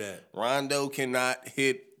time. Do that. Rondo cannot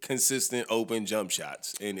hit consistent open jump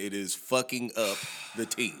shots, and it is fucking up the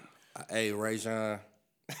team. Hey, Rajon,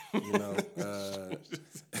 you know,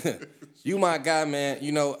 you my guy, man.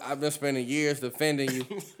 You know, I've been spending years defending you.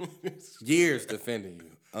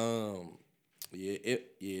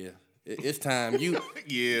 It's time. You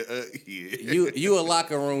a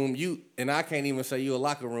locker room. And I can't even say you a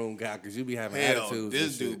locker room guy because you be having attitudes.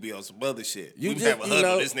 This dude be on some other shit. You just have a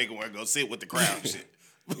huddle. This nigga want to go sit with the crowd. Shit.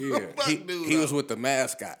 Yeah, he was with the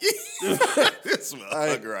mascot. This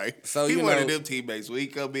motherfucker, right? So he one of them teammates. When he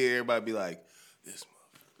come in, everybody be like, "This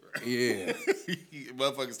motherfucker." Yeah,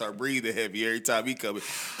 motherfucker start breathing heavy every time he come in.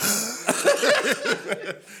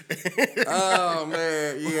 Oh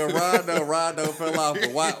man, yeah, Rondo fell off,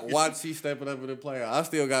 but watch he stepping up in the playoff. I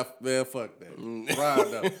still got fuck that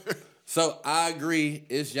Rondo. So I agree,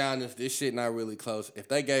 it's Giannis. This shit not really close. If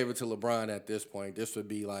they gave it to LeBron at this point, this would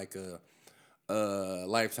be like a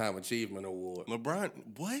Lifetime Achievement Award. LeBron,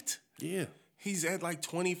 what? Yeah. He's at like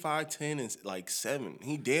 25, 10, and like 7.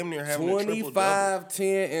 He damn near having a triple-double. 25,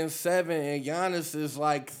 10, and 7, and Giannis is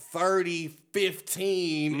like 30,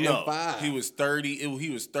 15, and 5. He was 30. He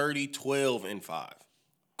was 30, 12, and 5.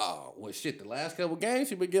 Oh, well, shit, the last couple games,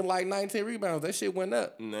 he been getting like 19 rebounds. That shit went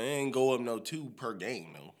up. No, it ain't go up no 2 per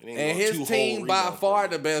game, though. And his team, by far,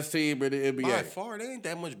 the best team in the NBA. By far, they ain't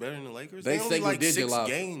that much better than the Lakers. They only like 6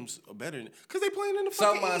 games better because they playing in the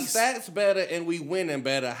fucking East. So my stats better and we winning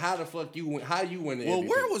better. How the fuck you win? How you win the MVP? Well,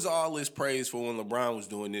 where was all this praise for when LeBron was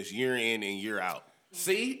doing this year in and year out?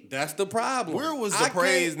 See, that's the problem. Where was the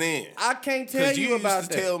praise then? I can't tell you about that. Because you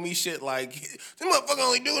used to tell me shit like, this motherfucker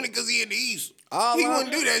only doing it because he in the East. He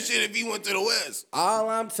wouldn't do that shit if he went to the West. All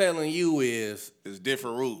I'm telling you is... It's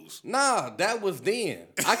different rules. Nah, that was then.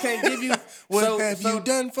 I can't give you... What have you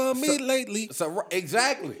done for me lately? So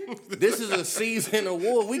exactly. This is a season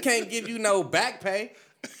award. We can't give you no back pay.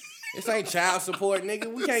 This ain't child support,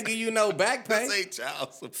 nigga. We can't give you no back pay. This ain't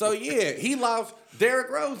child support. So, yeah, he lost. Derrick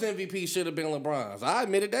Rose MVP should have been LeBron's. I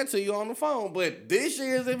admitted that to you on the phone, but this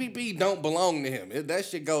year's MVP don't belong to him. That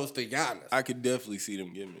shit goes to Giannis. I could definitely see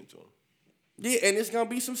them giving it to him. Yeah, and it's going to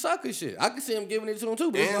be some sucker shit. I can see him giving it to him,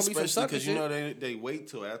 too, but it's going to be some sucker shit. Because, you know, they wait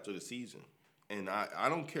till after the season. And I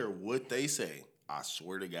don't care what they say. I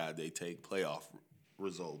swear to God, they take playoff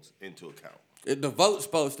results into account. The vote's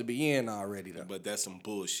supposed to be in already, though. But that's some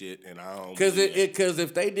bullshit, and I don't. Because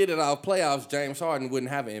if they did it off playoffs, James Harden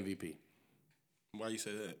wouldn't have an MVP. Why you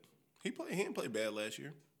say that? He didn't play bad last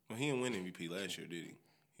year. Well, he didn't win MVP last year, did he?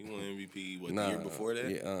 He won MVP the year before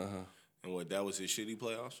that. Yeah, And that was his shitty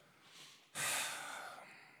playoffs.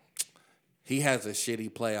 He has a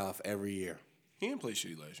shitty playoff every year. He didn't play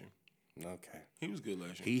shitty last year. Okay, he was good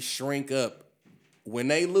last year. He shrink up. When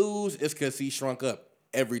they lose, it's because he shrunk up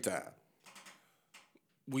every time.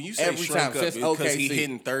 When you say every shrunk up, because he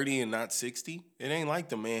hitting 30 and not 60, it ain't like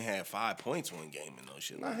the man had 5 points one game and no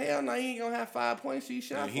shit. Nah, hell no, he ain't gonna have 5 points. He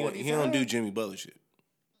shot 40 times. He don't do Jimmy Butler shit.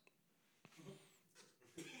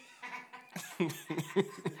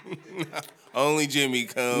 Only Jimmy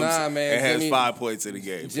comes and has 5 points in the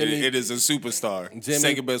game. It is a superstar.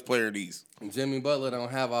 Second best player in the East. Jimmy Butler don't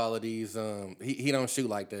have all of these. He don't shoot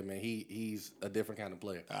like that, man. He's a different kind of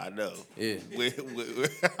player. I know. Yeah.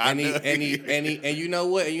 And you know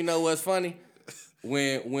what? And you know what's funny?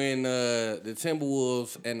 When the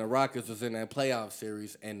Timberwolves and the Rockets was in that playoff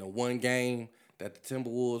series, and the one game that the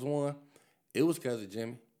Timberwolves won, it was because of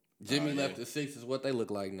Jimmy. Jimmy left the Sixers. What they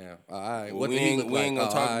look like now? All right. Well, we ain't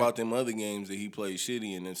gonna talk about them other games that he played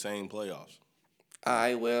shitty in the same playoffs. All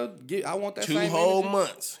right. Well, I want that. 2 whole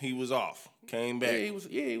months he was off. Came back.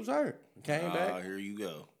 Yeah, he was hurt. Came back. Here you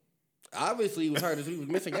go. Obviously, he was hurt as he was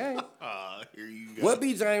missing games. Here you go. What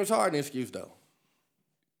be James Harden's excuse, though?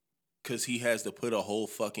 Because he has to put a whole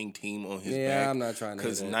fucking team on his back. Yeah, I'm not trying to.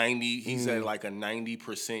 Because 90, he's at like a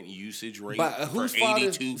 90% usage rate But for whose 82 fault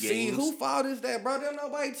is, games. See, whose fault is that, bro? Don't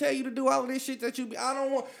nobody tell you to do all of this shit that you be. I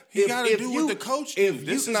don't want. He got to do what the coach do.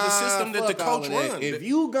 This is the system that the coach runs. If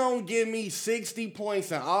you gonna give me 60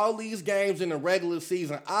 points in all these games in the regular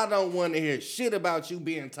season, I don't want to hear shit about you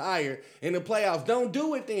being tired in the playoffs. Don't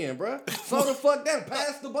do it then, bro. Slow the fuck down.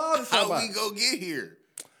 Pass the ball to somebody. How we go get here?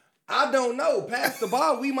 I don't know. Pass the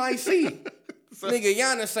ball. We might see. Nigga,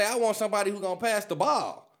 Giannis say, I want somebody who gonna pass the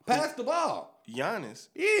ball. Pass the ball. Giannis?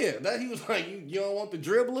 Yeah, that he was like, you don't want the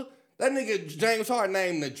dribbler? That nigga James Harden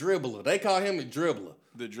named the dribbler. They call him the dribbler.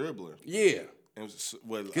 The dribbler? Yeah. Because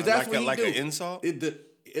that's what he do. An insult?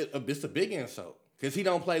 It's a big insult. Because he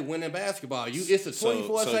don't play winning basketball. It's a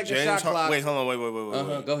 24-second shot clock. Wait, hold on.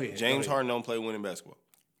 Wait. Go ahead. James Harden don't play winning basketball.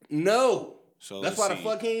 No. So that's why the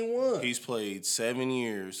fuck he ain't won. He's played 7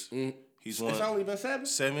 years. He's won. It's only been 7?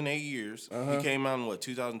 7, 8 years. He came out in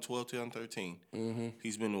 2012, 2013.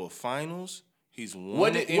 He's been to a finals. He's won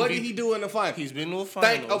what did he do in the finals? He's been to a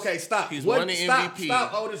finals. Okay, stop. He's won the MVP.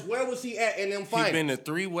 Stop, Otis. Where was he at in them finals? He's been to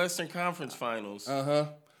 3 Western Conference finals.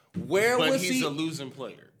 Where but was he? But he's a losing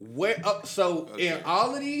player. In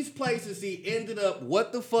all of these places he ended up,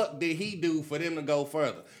 what the fuck did he do for them to go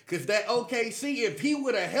further? Because that OKC, if he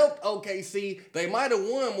would have helped OKC, they might have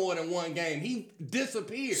won more than one game. He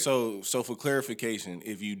disappeared. So for clarification,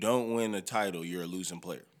 if you don't win a title, you're a losing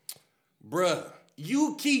player. Bruh,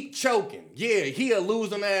 you keep choking. Yeah, he a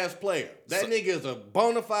losing ass player. That nigga is a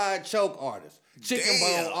bona fide choke artist. Chicken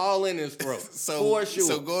bone all in his throat. For sure.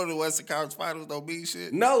 So going to the Western Conference Finals don't mean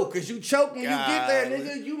shit? No, because you choke when you get there,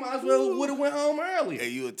 nigga. You might as well would have went home earlier. Hey,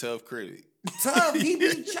 you a tough critic. Tough, he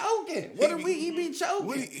be choking. He be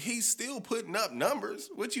choking? He's still putting up numbers.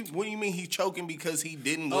 What do you mean he's choking because he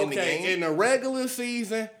didn't win the game? In the regular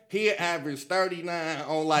season, he averaged 39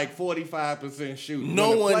 on like 45% shooting.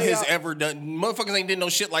 No one has ever done. Motherfuckers ain't did no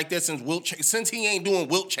shit like that since he ain't doing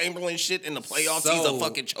Wilt Chamberlain shit in the playoffs. He's a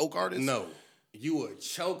fucking choke artist. No. You a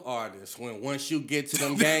choke artist once you get to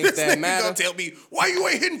them games that matter. Gonna tell me why you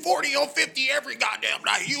ain't hitting 40 on 50 every goddamn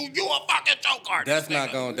night. You a fucking choke artist.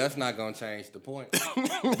 That's not gonna change the point.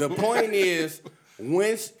 The point is,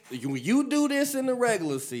 once you do this in the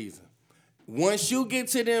regular season, once you get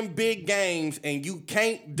to them big games and you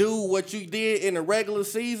can't do what you did in the regular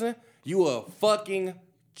season, you a fucking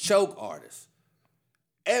choke artist.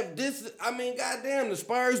 Goddamn, the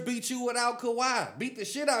Spurs beat you without Kawhi. Beat the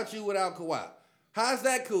shit out you without Kawhi. How's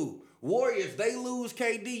that cool? Warriors, they lose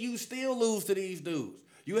KD, you still lose to these dudes.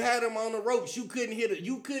 You had them on the ropes. You couldn't hit it.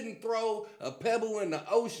 You couldn't throw a pebble in the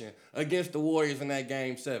ocean against the Warriors in that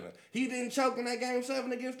Game 7. He didn't choke in that Game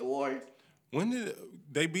 7 against the Warriors. When did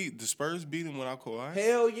the Spurs beat him without Kawhi?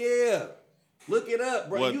 Hell yeah. Look it up,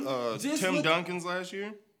 bro. What, Tim Duncan's last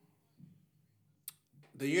year?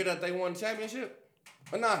 The year that they won the championship?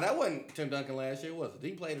 But nah, that wasn't Tim Duncan last year, was it?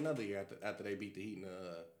 He played another year after they beat the Heat and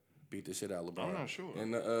beat the shit out of LeBron. I'm not sure.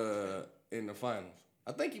 In the finals.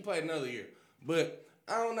 I think he played another year. But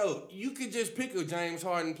I don't know. You could just pick a James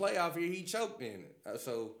Harden playoff year. He choked in it.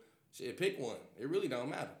 So, shit, pick one. It really don't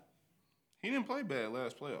matter. He didn't play bad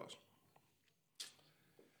last playoffs.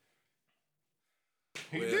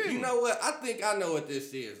 He did. You know what? I think I know what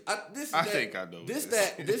this is. I think I know. This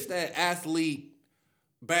that athlete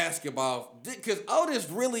basketball, because Otis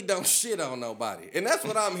really don't shit on nobody, and that's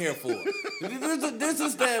what I'm here for. This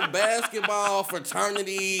is that basketball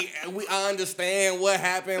fraternity. I understand what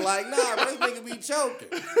happened. Like, nah, bro, this nigga be choking.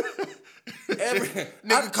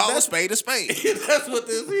 Nigga call a spade a spade. That's what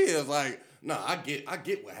this is. Like, nah, I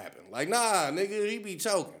get what happened. Like, nah, nigga, he be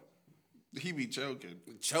choking. He be choking.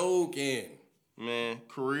 Choking. Man,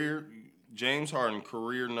 James Harden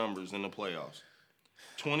career numbers in the playoffs.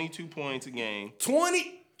 22 points a game.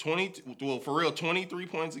 20? Well, for real, 23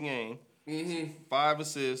 points a game. 5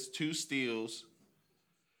 assists, 2 steals,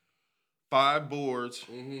 5 boards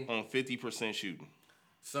on 50% shooting.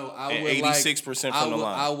 So I and would 86% from the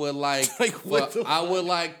line. I would like. I would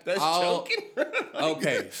like. That's choking.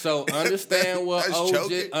 Okay, so understand what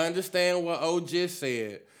O just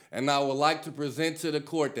said. And I would like to present to the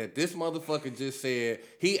court that this motherfucker just said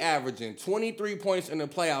he averaging 23 points in the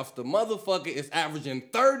playoffs. The motherfucker is averaging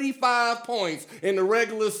 35 points in the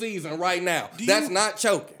regular season right now. That's not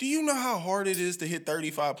choking. Do you know how hard it is to hit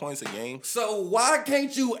 35 points a game? So why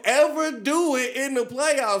can't you ever do it in the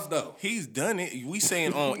playoffs though? He's done it. We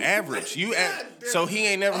saying on average. So he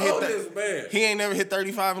ain't never He ain't never hit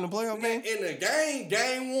 35 in the playoff game? In the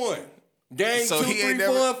game 1. Game 2, 3, 4,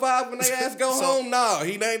 and 5 when they ass go home? Nah,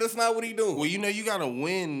 that's not what he doing. Well, you know you gotta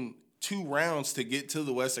win 2 rounds to get to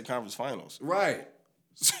the Western Conference Finals. Right.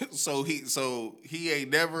 So he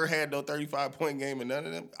ain't never had no 35-point game in none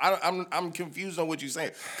of them. I'm confused on what you're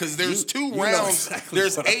saying because there's 2 rounds. Exactly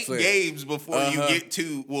there's 8 games before you get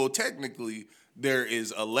to. Well, technically there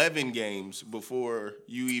is 11 games before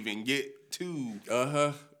you even get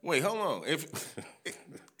to. Wait, hold on.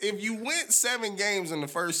 If you went 7 games in the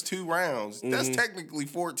first 2 rounds, that's technically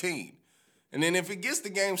 14. And then if it gets to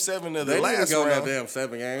game 7 of the last round, no damn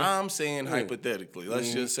 7 games. I'm saying hypothetically,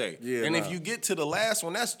 let's just say. Yeah, and if you get to the last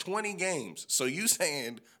one, that's 20 games. So you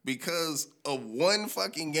saying because of 1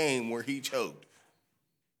 fucking game where he choked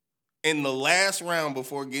in the last round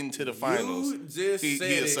before getting to the finals, you just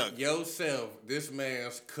said it yourself. This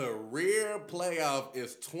man's career playoff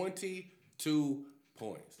is 22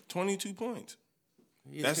 points. 22 points.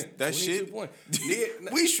 Yeah, that's shit. Points.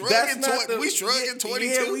 We shrugging 22.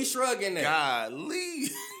 Yeah, we shrugging that. Golly.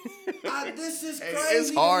 This is crazy.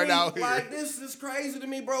 It's hard to me. out here. Like, this is crazy to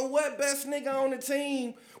me, bro. What best nigga on the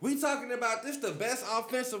team? We talking about this the best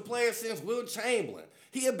offensive player since Wilt Chamberlain.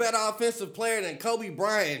 He a better offensive player than Kobe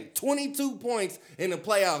Bryant. 22 points in the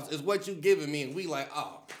playoffs is what you giving me, and we like,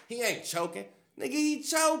 oh, he ain't choking. Nigga, he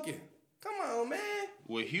choking. Come on, man.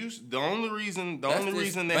 Well, Houston, the only reason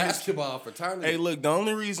that basketball his, fraternity. Hey, look, the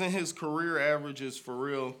only reason his career average is for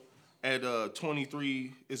real at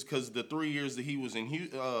 23 is because the 3 years that he was in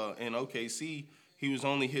OKC, he was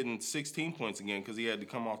only hitting 16 points again because he had to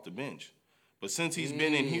come off the bench. But since he's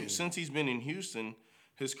been in Houston,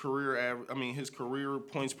 his career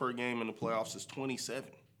points per game in the playoffs is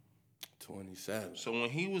 27. 27. So when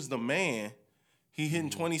he was the man, he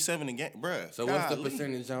hitting 27 a game, bruh. So what's the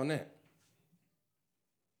percentage on that?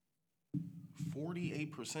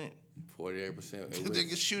 48%. 48%. The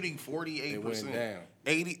nigga shooting 48%. It went down.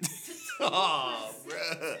 80. Oh,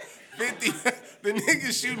 bruh. 50. The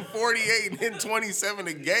nigga shooting 48 and hitting 27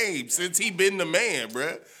 a game since he been the man,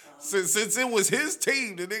 bruh. Since it was his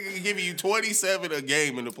team, the nigga giving you 27 a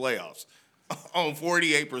game in the playoffs on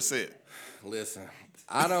 48%. Listen,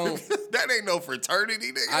 I don't. That ain't no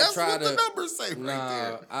fraternity, nigga. That's what the numbers say right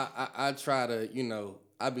there. I try to,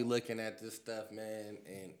 I be looking at this stuff, man,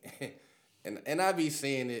 and I be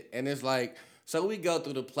seeing it, and it's like, so we go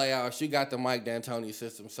through the playoffs. You got the Mike D'Antoni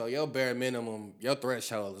system, so your bare minimum, your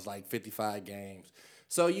threshold is like 55 games.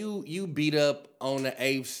 So you beat up on the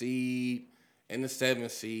 8th seed and the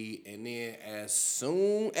 7th seed, and then as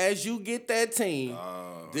soon as you get that team,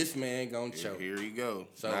 this man gonna choke. Here you go.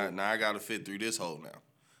 So now I gotta fit through this hole now.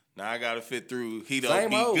 Now I gotta fit through. He don't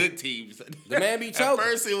beat good teams. The man be choking. At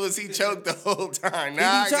first it was he choked the whole time.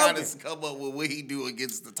 Now I gotta come up with what he do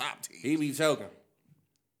against the top team. He be choking.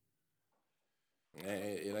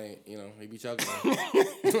 It ain't, he be choking.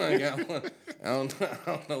 I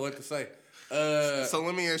don't know what to say. So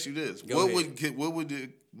let me ask you this: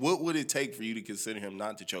 What would it take for you to consider him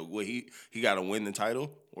not to choke? What he got to win the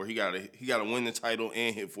title, or he got to win the title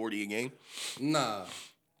and hit 40 a game? Nah.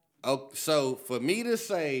 So for me to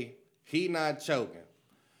say he not choking,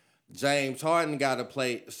 James Harden got to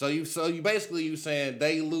play. So you basically you saying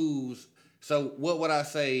they lose. So what would I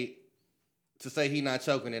say to say he not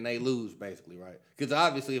choking and they lose basically, right? Because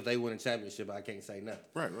obviously if they win a championship, I can't say nothing.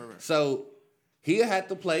 Right. So he had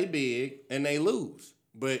to play big and they lose,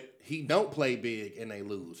 but he don't play big and they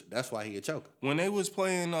lose. That's why he a choker. When they was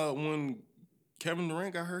playing, when Kevin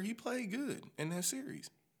Durant got hurt, he played good in that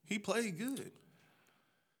series. He played good.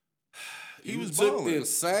 He was balling. Took the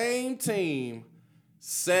same team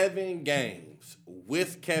 7 games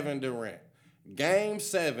with Kevin Durant. Game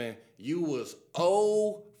 7, you was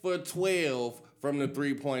 0 for 12 from the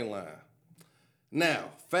 3-point line. Now,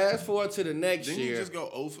 fast forward to the next year. Didn't you just go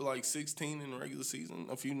 0 for like 16 in the regular season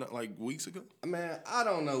a few weeks ago? Man, I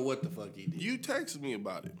don't know what the fuck he did. You texted me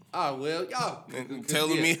about it. Oh, well, y'all. And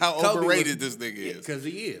telling me how overrated this nigga is. Because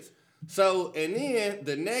he is. So, and then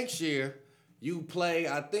the next year, you play,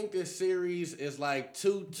 I think this series is like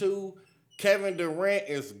 2-2. Kevin Durant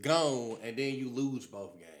is gone, and then you lose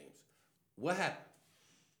both games. What happened?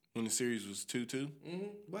 When the series was 2-2? Mm-hmm.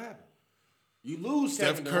 What happened? You lose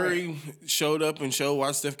Steph Curry showed up and showed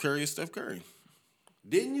why Steph Curry is Steph Curry.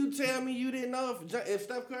 Didn't you tell me you didn't know if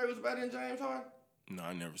Steph Curry was better than James Harden? No,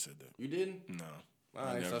 I never said that. You didn't? No. All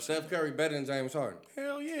right, so Steph Curry better than James Harden?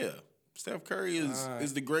 Hell yeah. Steph Curry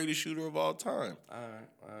is the greatest shooter of all time. All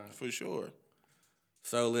right. For sure.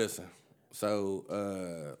 So listen.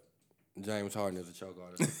 James Harden is a choke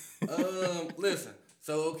artist. Listen.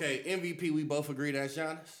 So, okay, MVP, we both agree that's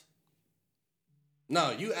Giannis? No,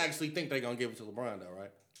 you actually think they're going to give it to LeBron, though, right?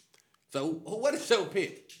 So, what is your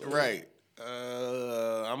pick? Right.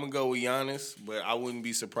 I'm gonna go with Giannis, but I wouldn't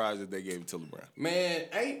be surprised if they gave it to LeBron. Man,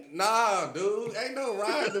 dude. Ain't no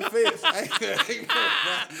riding the fence.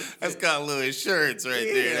 That's got a little insurance right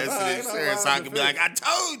there. That's an insurance. I can be like, I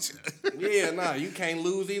told you. Yeah, you can't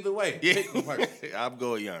lose either way. Yeah. I'm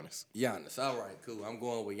going Giannis. Giannis. All right, cool. I'm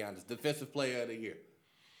going with Giannis. Defensive player of the year.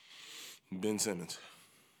 Ben Simmons.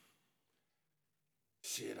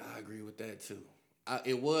 Shit, I agree with that too.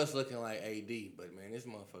 It was looking like AD, but man, this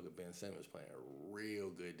motherfucker Ben Simmons playing a real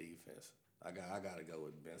good defense. I gotta go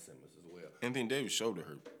with Ben Simmons as well. Anthony Davis shoulder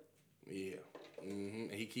hurt. Yeah,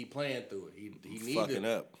 he keep playing through it. He need fucking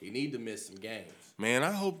up. He need to miss some games. Man,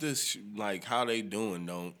 I hope this how they doing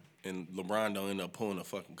and LeBron don't end up pulling a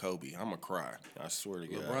fucking Kobe. I'ma cry. I swear to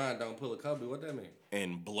God. LeBron don't pull a Kobe. What that mean?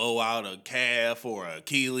 And blow out a calf or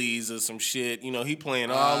Achilles or some shit. You know, he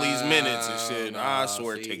playing all these minutes and shit. I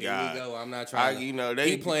swear to God. Here we go. I'm not trying to. You know,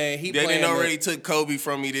 they didn't already took Kobe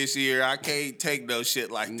from me this year. I can't take no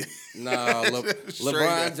shit like that.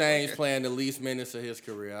 LeBron James playing the least minutes of his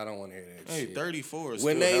career. I don't want to hear that shit. 34 is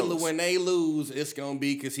when they lose, it's going to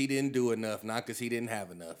be because he didn't do enough, not because he didn't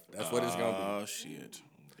have enough. That's what it's going to be. Oh, shit.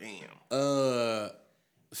 Damn.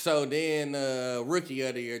 So then, rookie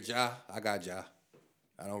of the year, Ja. I got Ja.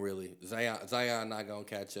 I don't really. Zion not gonna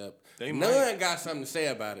catch up. None got something to say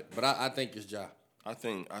about it, but I think it's Ja. I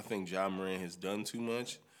think Ja Morant has done too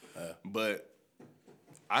much, but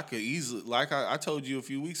I could easily, like I told you a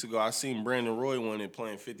few weeks ago, I seen Brandon Roy won it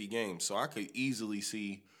playing 50 games, so I could easily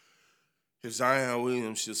see if Zion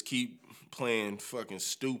Williams just keep playing fucking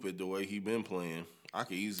stupid the way he been playing. I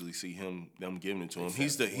could easily see them giving it to him.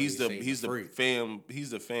 He's the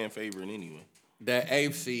fan favorite anyway. That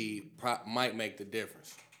AFC might make the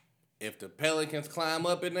difference. If the Pelicans climb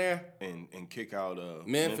up in there and kick out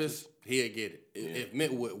Memphis, he'll get it. Yeah.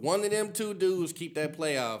 If one of them two dudes keep that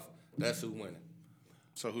playoff, that's who winning.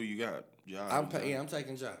 So who you got? Ja. I'm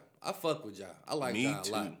taking Ja. I fuck with Ja. I like Ja a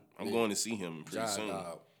lot. I'm going to see him pretty soon.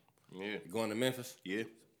 Dog. Yeah. You going to Memphis? Yeah.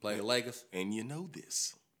 Play the Lakers. And you know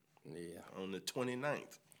this. Yeah. On the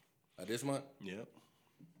 29th. This month? Yep.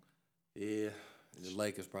 Yeah. The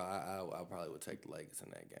Lakers, I probably would take the Lakers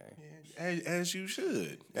in that game. Yeah, as you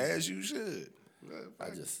should. As you should. I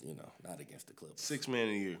just, not against the Clippers. 6 man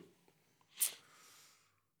a year.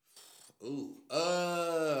 Ooh.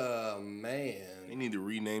 Man. They need to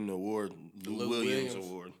rename the award Lou Williams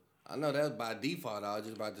Award. I know that's by default. I was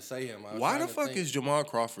just about to say him. Why the fuck is Jamal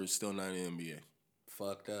Crawford still not in the NBA?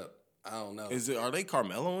 Fucked up. I don't know. Are they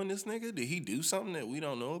Carmelo in this nigga? Did he do something that we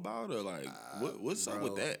don't know about? Or what's up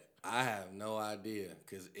with that? I have no idea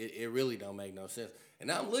because it really don't make no sense.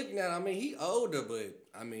 And I'm looking at he older,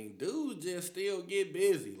 but, dudes just still get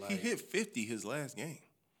busy. He hit 50 his last game.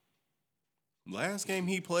 Last game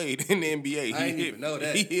he played in the NBA,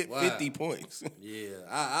 he hit 50 points. Yeah,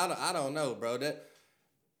 I don't know, bro.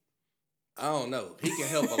 I don't know. He can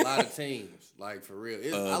help a lot of teams, like for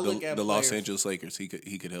real. I look at the Los Angeles Lakers. He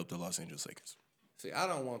could help the Los Angeles Lakers. See, I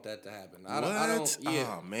don't want that to happen. I don't.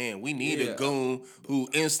 Yeah. Oh man, we need a goon who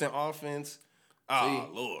instant offense. Oh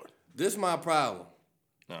Lord, this is my problem.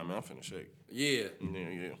 Nah, man, I'm finna shake. Yeah.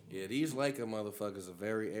 Yeah. These Laker motherfuckers are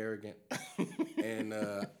very arrogant, and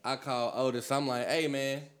I call Otis. I'm like, hey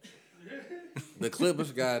man, the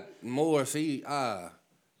Clippers got more. See,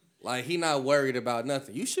 like he not worried about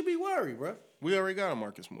nothing. You should be worried, bro. We already got a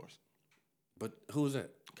Marcus Morris. But who's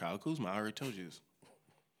that? Kyle Kuzma. I already told you this.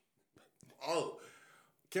 Oh.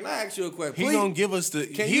 Can I ask you a question? He gonna give us the.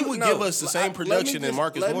 He would give us the same production that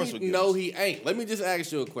Marcus Morris would give us. No, he ain't. Let me just ask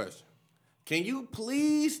you a question. Can you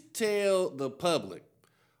please tell the public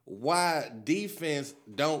why defense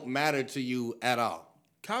don't matter to you at all?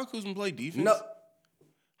 Kyle Kuzma play defense? No.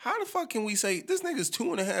 How the fuck can we say this nigga's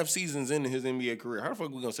 2.5 seasons into his NBA career? How the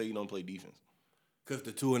fuck we gonna say he don't play defense? Because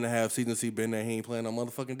the 2.5 seasons he been there, he ain't playing no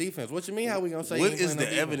motherfucking defense. What you mean? How we gonna say? What is the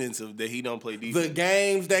evidence of that he don't play defense? The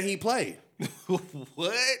games that he played.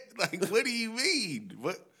 What? Like, what do you mean?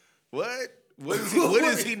 What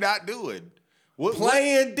is he not doing?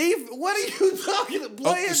 Playing defense. What are you talking about?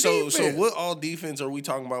 Playing defense. So what all defense are we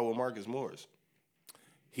talking about with Marcus Morris?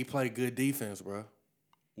 He played good defense, bro.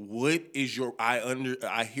 What is your?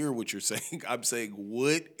 I hear what you're saying. I'm saying,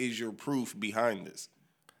 what is your proof behind this?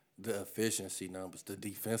 The efficiency numbers, the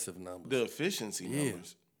defensive numbers. The efficiency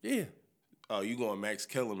numbers. Yeah. Oh, you going Max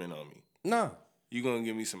Kellerman on me? No. You gonna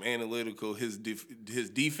give me some analytical his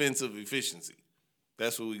defensive efficiency?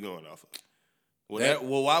 That's what we going off of.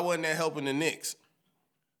 Why wasn't that helping the Knicks?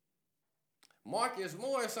 Marcus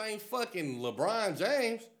Morris ain't fucking LeBron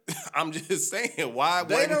James. I'm just saying, why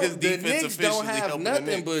wasn't his defense efficiency helping the Knicks?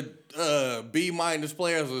 The Knicks don't have nothing but B-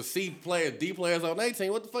 players or C players, D players on their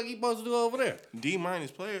team. What the fuck he supposed to do over there? D-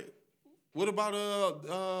 player? What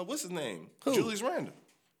about what's his name? Who? Julius Randle.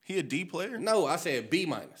 He a D player? No, I said B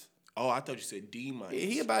minus. Oh, I thought you said D minus.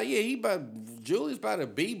 He about Julius about a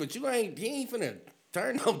B, but he ain't finna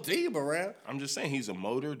turn no team around. I'm just saying he's a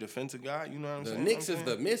motor defensive guy. You know what I'm saying? The Knicks is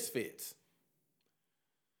the misfits.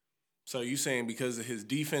 So you saying because of his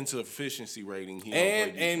defensive efficiency rating,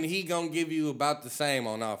 he gonna give you about the same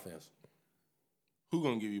on offense. Who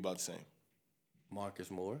gonna give you about the same? Marcus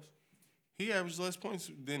Morris. He averaged less points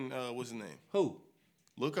than what's his name? Who?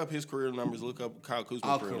 Look up his career numbers. Look up Kyle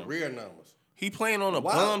Kuzma's career numbers. He playing on a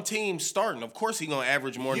bum team starting. Of course he gonna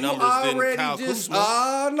average more you numbers than Kyle Kuzma.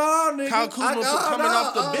 Oh, no, nigga. Kyle Kuzma coming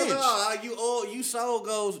off the bench. You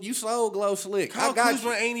soul glow slick. Kyle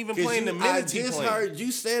Kuzma ain't even playing the minutes he playing. Heard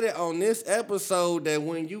you said it on this episode that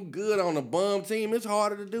when you good on a bum team, it's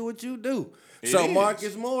harder to do what you do.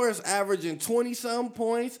 Marcus Morris averaging 20-something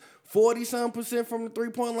points, 40-something% from the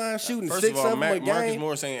 3-point line, shooting First 6 of all, of them a game. Marcus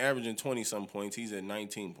Morris ain't averaging 20-something points. He's at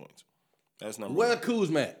 19 points. That's number Where one.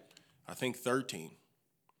 Kuzma at? I think 13.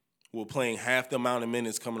 We're playing half the amount of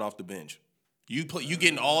minutes coming off the bench. You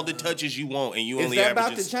getting all the touches you want, and you only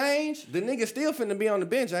average. Is that averaging... about to change? The nigga still finna be on the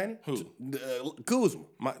bench, ain't he? Who? Kuzma.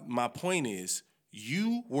 My point is,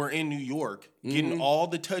 you were in New York getting all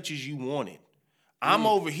the touches you wanted. I'm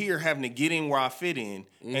over here having to get in where I fit in,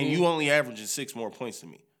 and you only averaging 6 more points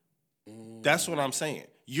than me. That's what I'm saying.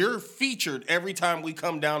 You're featured every time we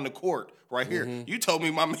come down the court right here. You told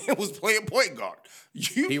me my man was playing point guard.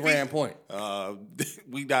 He ran point.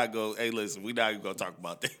 We not go. Hey, listen, we not gonna talk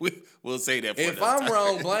about that. We'll say that. For if I'm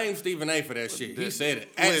wrong, blame Stephen A. for that shit. He said it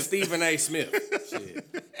at Stephen A. Smith.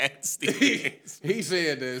 Shit. At Stephen A. He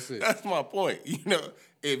said that shit. That's my point. You know,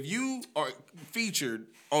 if you are featured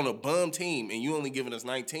on a bum team and you only giving us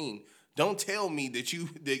 19. Don't tell me that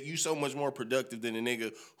you so much more productive than a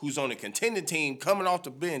nigga who's on a contending team coming off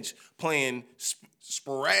the bench playing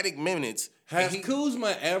sporadic minutes. Has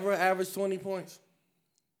Kuzma ever averaged 20 points?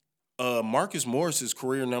 Marcus Morris's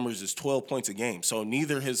career numbers is 12 points a game, so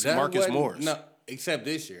neither has Marcus Morris. No, except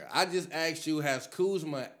this year. I just asked you, has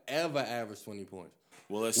Kuzma ever averaged 20 points?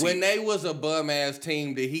 Well, let's see. When they was a bum-ass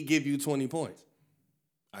team, did he give you 20 points?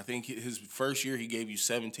 I think his first year he gave you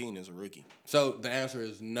 17 as a rookie. So the answer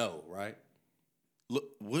is no, right? Look,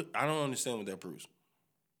 what I don't understand what that proves.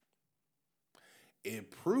 It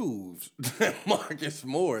proves that Marcus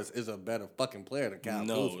Morris is a better fucking player than Kyle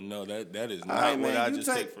Kuzma. No, that is not what I just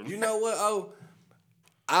take from you. You know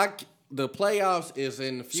what? The playoffs is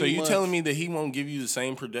in a few months. So you telling me that he won't give you the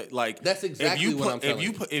same that's exactly what I'm telling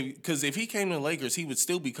you. Because if he came to the Lakers, he would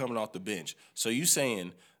still be coming off the bench. So you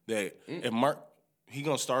saying that if he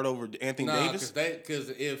gonna start over Anthony Davis?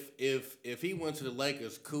 Because if he went to the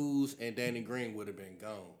Lakers, Kuz and Danny Green would have been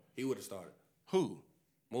gone. He would have started. Who?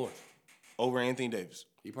 Morris. Over Anthony Davis.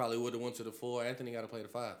 He probably would have went to the 4. Anthony got to play the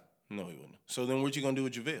 5. No, he wouldn't. So then what you gonna do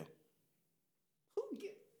with JaVale?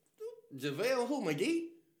 JaVale who, McGee?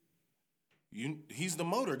 He's the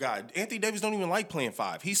motor guy. Anthony Davis don't even like playing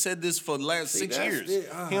 5. He said this for the last 6 years.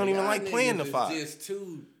 He don't even like playing the 5. Just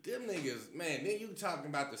them niggas, man. Then you talking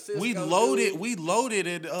about the Cisco We loaded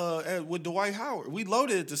it with Dwight Howard. We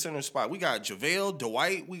loaded at the center spot. We got JaVale,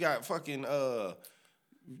 Dwight. We got fucking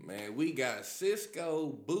man, we got Cisco,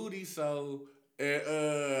 Booty Soul, and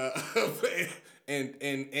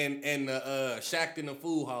Shaqtin' the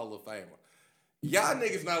Fool Hall of Famer. Y'all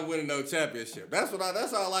niggas not winning no championship. That's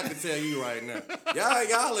all I can tell you right now.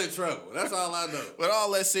 Y'all in trouble. That's all I know. But all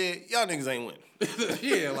that said, y'all niggas ain't winning.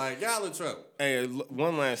 Yeah, y'all in trouble. Hey,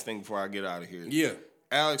 one last thing before I get out of here. Yeah.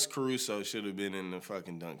 Alex Caruso should have been in the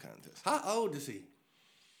fucking dunk contest. How old is he?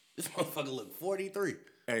 This motherfucker look 43.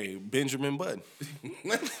 Hey, Benjamin Button.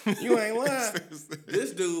 You ain't lying.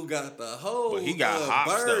 This dude got the whole but he got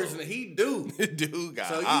hops, birds, though. And he do. Dude got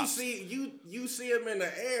so hops. you see him in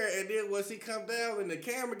the air, and then once he come down and the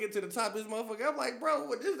camera get to the top of his motherfucker, I'm like,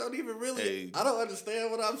 bro, this don't even really. Hey, I don't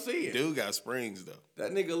understand what I'm seeing. Dude got springs though.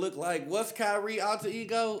 That nigga look like what's Kyrie alter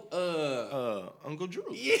ego? Uncle Drew.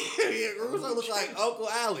 Yeah, Russo looks like Uncle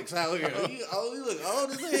Alex out here. He look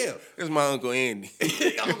old as hell. That's my Uncle Andy.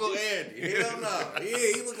 Uncle Andy. Hell no. Yeah,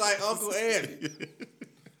 he look like Uncle Andy.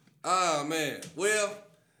 Oh man. Well,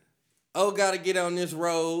 gotta get on this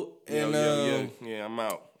road. And yeah, I'm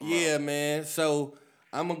out. I'm out. Man. So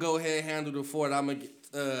I'm gonna go ahead and handle the fort. I'm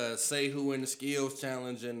gonna say who in the skills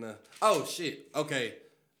challenge and oh shit. Okay.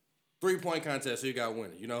 3-point contest. Who you got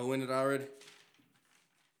winning? You know who win it already?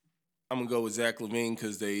 I'm gonna go with Zach LaVine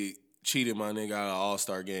because they cheated my nigga out of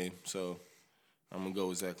All-Star game. So I'm gonna go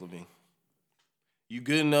with Zach LaVine. You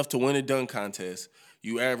good enough to win a dunk contest.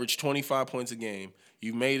 You average 25 points a game.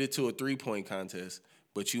 You made it to a 3-point contest,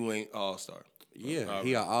 but you ain't All-Star. Yeah,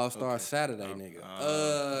 he an All-Star Saturday nigga.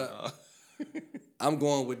 I'm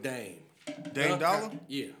going with Dame. Dame Dollar?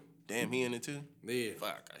 Yeah. Damn, he in it too? Yeah.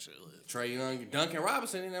 Fuck, I should have. Trae Young, Duncan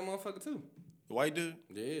Robinson in that motherfucker too. The white dude?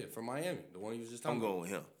 Yeah, from Miami. The one you was just talking I'm about. going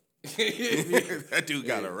with him. That dude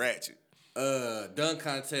got a ratchet. Dunk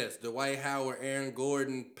contest. Dwight Howard, Aaron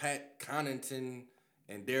Gordon, Pat Connaughton,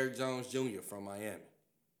 and Derrick Jones Jr. from Miami.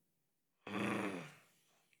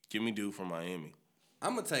 Give me dude from Miami.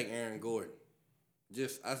 I'm going to take Aaron Gordon.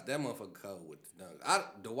 That motherfucker cold with the dunk.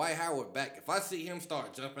 Dwight Howard back. If I see him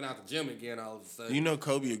start jumping out the gym again all of a sudden. You know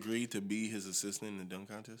Kobe agreed to be his assistant in the dunk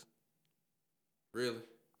contest? Really?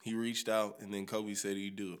 He reached out, and then Kobe said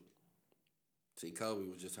he'd do it. See, Kobe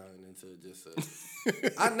was just turning into just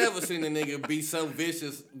I never seen a nigga be so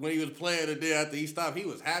vicious when he was playing the day after he stopped. He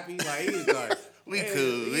was happy. Like, he was like, We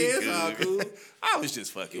cool. It's all cool. I was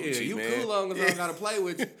just fucking with you, man. Yeah, you cool long as I don't got to play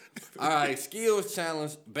with you. All right, skills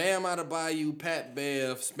challenge. Bam Adebayo, Pat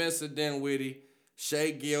Bev, Spencer Dinwiddie,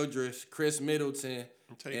 Shea Gildress, Chris Middleton,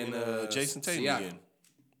 I'm taking and Jason Tatum Siakam. again.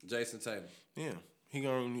 Jason Tatum. Yeah. He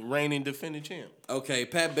gonna reign and defending champ. Okay,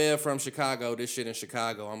 Pat Bev from Chicago. This shit in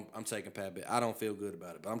Chicago. I'm taking Pat Bev. I don't feel good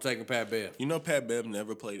about it, but I'm taking Pat Bev. You know Pat Bev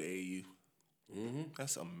never played AAU. Mm-hmm.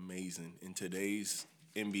 That's amazing in today's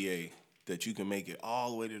NBA that you can make it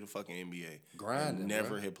all the way to the fucking NBA. Grinding, never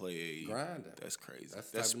bro. had played AAU. Grinding. That's crazy.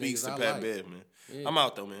 That's the that type of speaks to niggas I Pat like. Bev, man. Yeah. I'm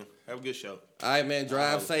out though, man. Have a good show. All right, man.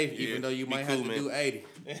 Drive safe, yeah. even though you Be might cool, have to man. do 80.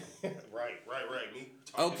 Right. Me.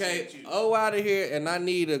 talking Okay, shit to you. out of here, and I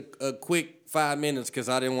need a quick 5 minutes because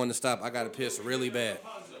I didn't want to stop. I got to piss really bad.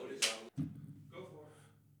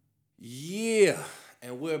 Yeah,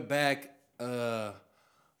 and we're back. O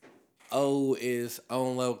is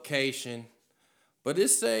on location, but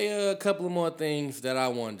it's a couple of more things that I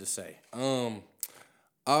wanted to say.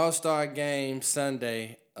 All-Star Game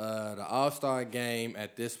Sunday. The All-Star Game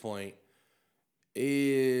at this point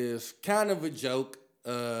is kind of a joke.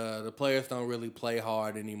 The players don't really play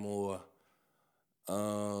hard anymore.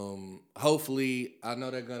 Hopefully, I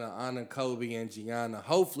know they're gonna honor Kobe and Gianna.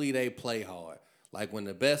 Hopefully, they play hard. Like when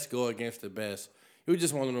the best go against the best, we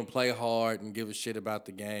just want them to play hard and give a shit about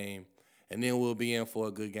the game, and then we'll be in for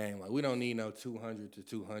a good game. Like we don't need no 200 to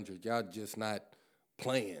 200. Y'all just not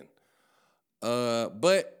playing.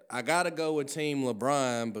 But I gotta go with Team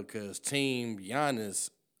LeBron because Team Giannis.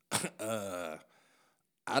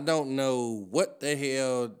 I don't know what the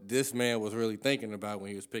hell this man was really thinking about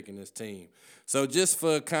when he was picking this team. So just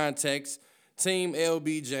for context, Team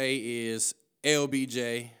LBJ is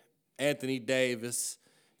LBJ, Anthony Davis,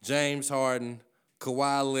 James Harden,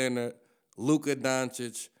 Kawhi Leonard, Luka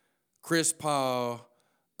Doncic, Chris Paul,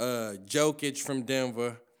 Jokic from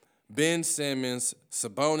Denver, Ben Simmons,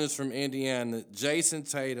 Sabonis from Indiana, Jason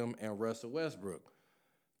Tatum, and Russell Westbrook.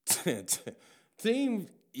 Team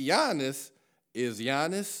Giannis is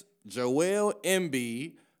Giannis, Joel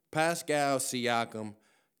Embiid, Pascal Siakam,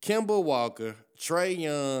 Kemba Walker, Trae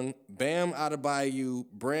Young, Bam Adebayo,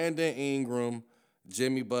 Brandon Ingram,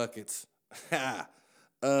 Jimmy Buckets,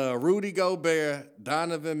 Rudy Gobert,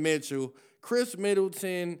 Donovan Mitchell, Chris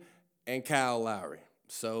Middleton, and Kyle Lowry.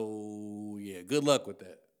 So yeah, good luck with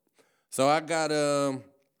that. So I got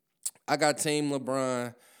Team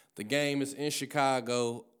LeBron. The game is in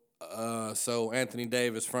Chicago. So Anthony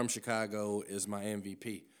Davis from Chicago is my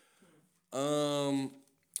MVP.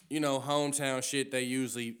 Hometown shit, they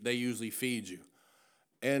usually feed you.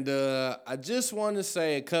 And I just want to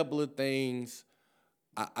say a couple of things.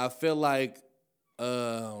 I feel like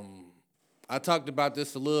I talked about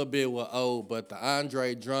this a little bit with O, but the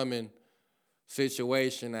Andre Drummond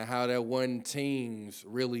situation and how there wasn't teams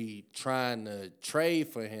really trying to trade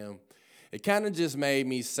for him, it kind of just made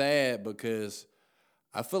me sad because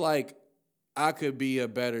I feel like I could be a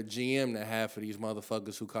better GM than half of these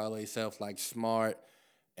motherfuckers who call themselves like smart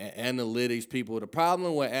and analytics people. The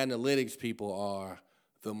problem with analytics people are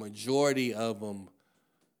the majority of them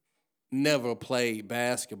never played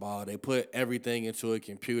basketball. They put everything into a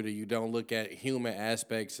computer. You don't look at human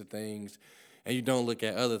aspects of things, and you don't look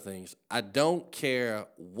at other things. I don't care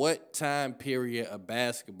what time period of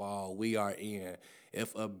basketball we are in.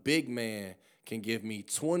 If a big man can give me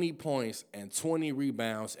 20 points and 20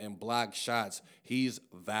 rebounds and block shots, he's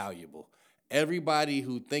valuable. Everybody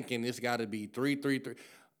who thinking this got to be 3-3-3,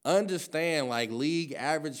 understand like league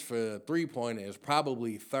average for three-pointer is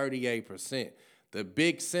probably 38%. The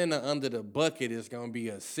big center under the bucket is going to be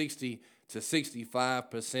a 60 to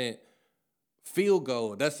 65% field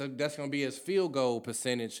goal. That's going to be his field goal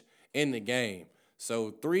percentage in the game.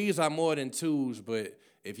 So threes are more than twos, but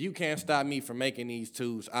if you can't stop me from making these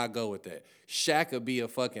twos, I'll go with that. Shaq would be a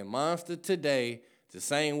fucking monster today, the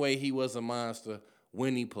same way he was a monster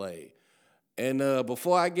when he played. And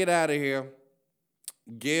before I get out of here,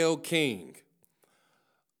 Gayle King.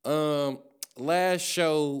 Last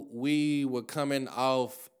show, we were coming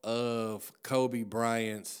off of Kobe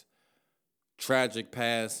Bryant's tragic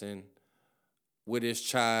passing with his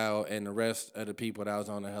child and the rest of the people that was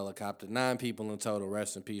on the helicopter. 9 people in total.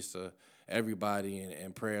 Rest in peace to everybody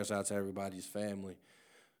and prayers out to everybody's family.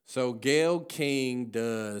 So Gayle King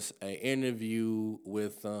does an interview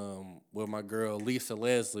with my girl Lisa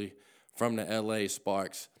Leslie from the LA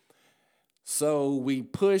Sparks. So we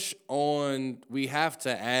have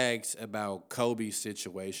to ask about Kobe's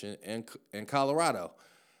situation in Colorado,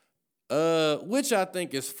 which I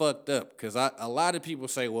think is fucked up because a lot of people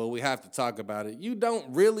say, well, we have to talk about it. You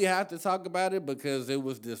don't really have to talk about it because it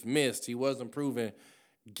was dismissed. He wasn't proven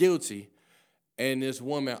guilty. And this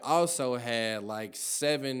woman also had like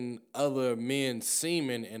 7 other men's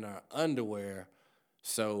semen in her underwear.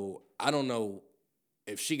 So I don't know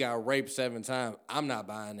if she got raped 7 times. I'm not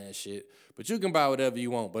buying that shit. But you can buy whatever you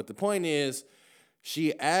want. But the point is,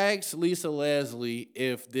 she asked Lisa Leslie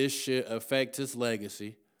if this should affect his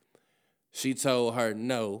legacy. She told her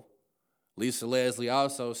no. Lisa Leslie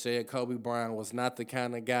also said Kobe Bryant was not the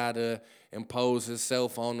kind of guy to impose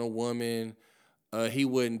himself on a woman. He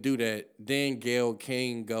wouldn't do that. Then Gayle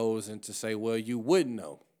King goes in to say, well, you wouldn't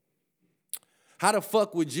know. How the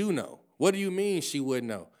fuck would you know? What do you mean she wouldn't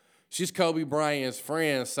know? She's Kobe Bryant's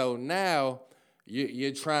friend, so now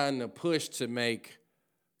you're trying to push to make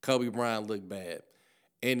Kobe Bryant look bad.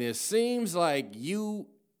 And it seems like you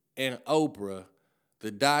and Oprah,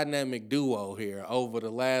 the dynamic duo here over the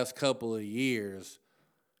last couple of years,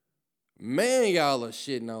 man, y'all are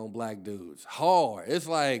shitting on black dudes hard. It's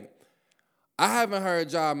like, I haven't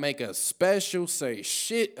heard y'all make a special say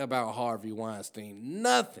shit about Harvey Weinstein.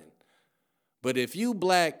 Nothing. But if you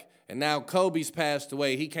black and now Kobe's passed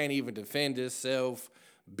away, he can't even defend himself.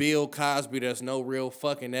 Bill Cosby, there's no real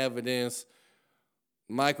fucking evidence.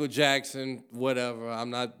 Michael Jackson, whatever.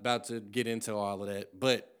 I'm not about to get into all of that.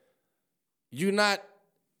 But you're not,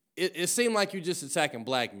 it seemed like you're just attacking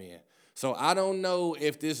black men. So I don't know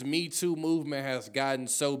if this Me Too movement has gotten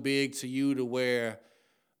so big to you to where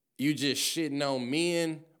you just shitting on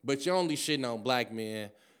men, but you're only shitting on black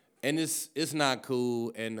men, and it's not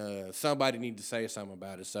cool, and somebody need to say something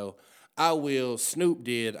about it. So I will. Snoop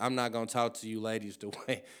did. I'm not gonna talk to you ladies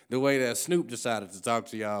the way that Snoop decided to talk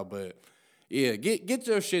to y'all, but yeah, get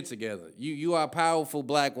your shit together. You are powerful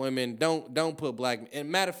black women. Don't put black men.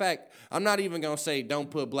 And matter of fact, I'm not even gonna say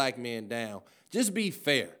don't put black men down. Just be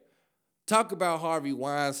fair. Talk about Harvey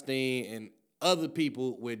Weinstein and other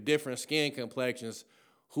people with different skin complexions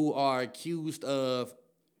who are accused of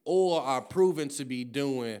or are proven to be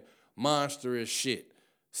doing monstrous shit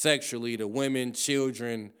sexually to women,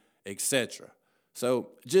 children, etc.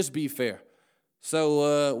 So just be fair.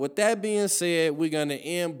 So with that being said, we're gonna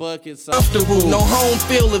end buckets. Comfortable, no home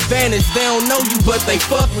field advantage. They don't know you, but they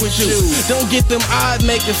fuck with you. Don't get them eye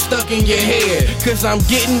makers stuck in your head, cause I'm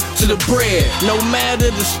getting to the bread, no matter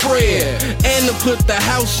the spread. And to put the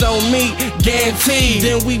house on me, guaranteed.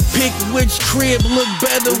 Then we pick which crib look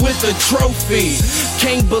better with the trophy.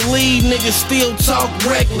 Can't believe niggas still talk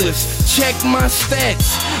reckless. Check my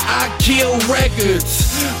stats, I kill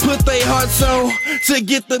records. Put they hearts on to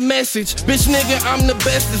get the message. Bitch nigga, I'm the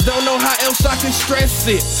bestest, don't know how else I can stress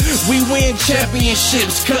it. We win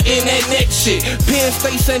championships, cutting that neck shit. Penn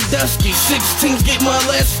State, Sandusky, 16s get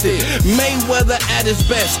molested. Mayweather at his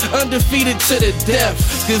best, undefeated to the death.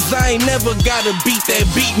 Cause I ain't never gotta beat that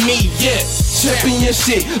beat me yet.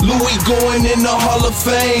 Championship, Louis going in the Hall of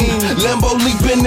Fame. Lambo leaping